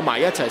要坐埋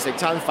一齊食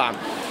餐飯，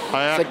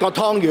食個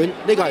湯圓，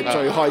呢個係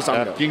最開心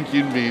嘅。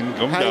見面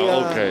咁就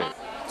OK。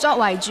作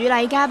為主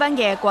禮嘉賓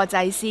嘅國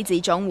際獅子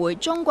總會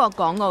中國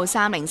港澳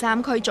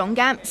303區總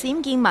監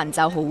冼建文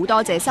就好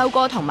多謝修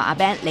哥同埋阿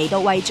Ben 嚟到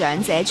為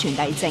長者傳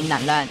遞正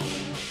能量。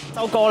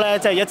修哥咧，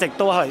即係一直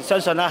都係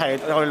相信咧，係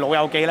我哋老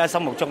友記咧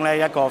心目中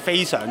咧一個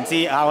非常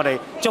之我哋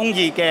中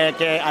意嘅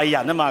藝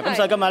人啊嘛。咁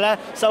所以今日咧，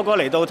修哥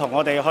嚟到同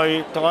我哋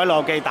去同各位老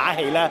友記打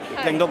氣咧，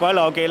令到各位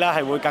老友記咧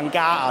係會更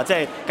加即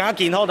係更加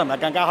健康同埋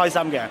更加開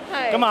心嘅。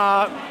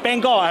咁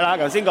Ben 哥係啦，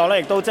頭先講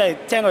咧，亦都即係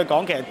聽佢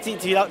講，其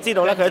實知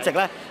道咧，佢一直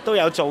咧都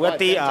有做一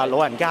啲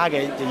老人家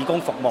嘅義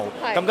工服務。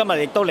咁今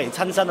日亦都嚟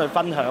親身去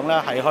分享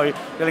咧，係去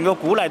令到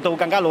鼓勵到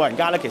更加老人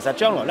家咧，其實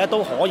將來咧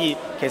都可以，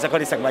其實佢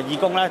哋成為義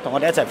工咧，同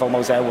我哋一齊服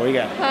務社會。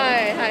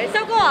係，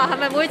修哥啊，係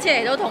咪每次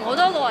嚟到同好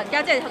多老人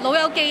家即係老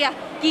友記啊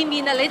見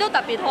面啊，你都特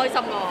別開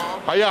心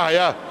㗎？係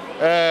啊，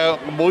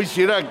每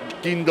次咧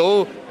見到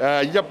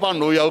一班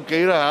老友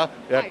記啦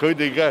嚇，佢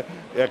哋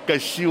嘅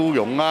笑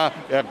容啊，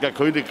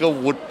佢哋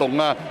嘅活動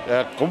啊，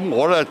咁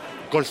我咧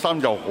個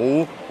心就好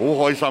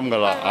開心㗎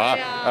啦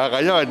嚇，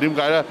因為點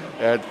解咧？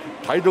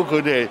睇到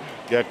佢哋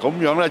咁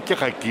樣咧，即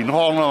係健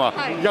康啦嘛。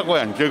一個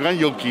人最緊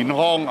要健康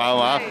係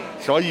嘛，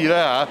所以咧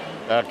嚇。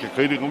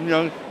佢哋咁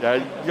樣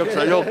喐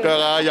手喐腳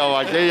啊，又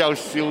或者有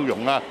笑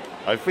容啊，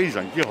係非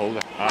常之好嘅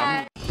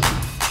嚇。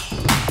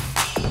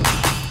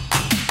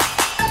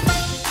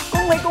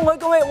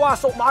恭喜！哇，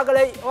屬馬嘅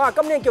你，哇，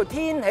今年叫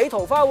天喜桃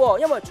花喎，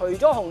因為除咗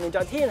紅年就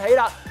係天喜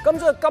啦。咁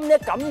所以今年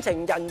感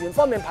情人緣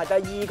方面排第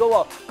2嘅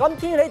喎。咁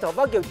天喜桃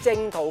花叫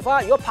正桃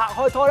花，如果拍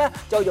開拖咧，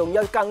就容易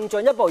更進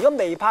一步；如果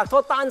未拍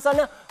拖單身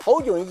咧，好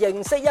容易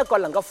認識一個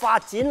能夠發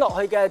展落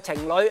去嘅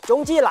情侶。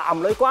總之男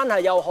女關係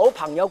又好，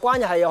朋友關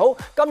係又好，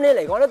今年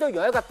嚟講咧都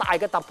容易一個大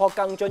嘅突破，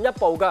更進一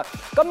步嘅。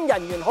咁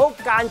人緣好，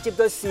間接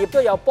對事業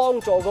都有幫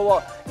助嘅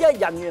喎。因為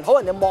人緣好，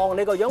人哋望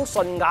你個樣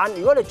順眼。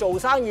如果你做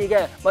生意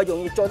嘅，咪容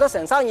易做得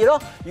成生意咯。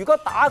如果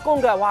打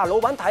工嘅，哇，老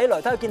闆睇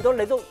嚟睇去見到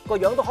你都個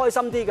樣都開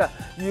心啲嘅。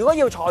如果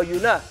要財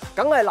源啊，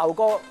梗係留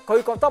個佢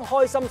覺得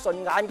開心順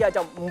眼嘅，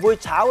就唔會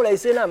炒你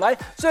先啦，係咪？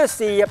所以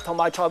事業同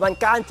埋財運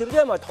間接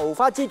因為桃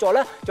花之助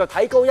咧，就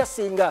提高一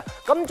線嘅。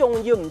咁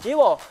仲要唔止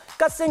喎，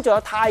吉星仲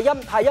有太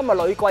陰，太陰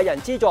係女貴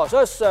人之助，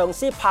所以上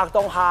司拍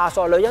檔下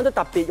屬女人都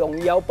特別容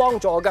易有幫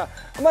助嘅。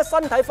咁喺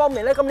身體方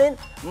面咧，今年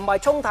唔係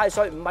沖太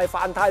歲，唔係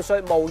犯太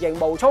歲，無形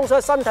無沖，所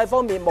以身體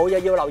方面冇嘢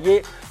要留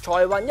意。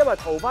財運因為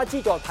桃花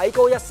之助提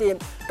高一線，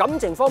感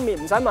情方面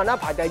唔使問啦，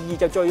排第2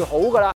就最好噶啦。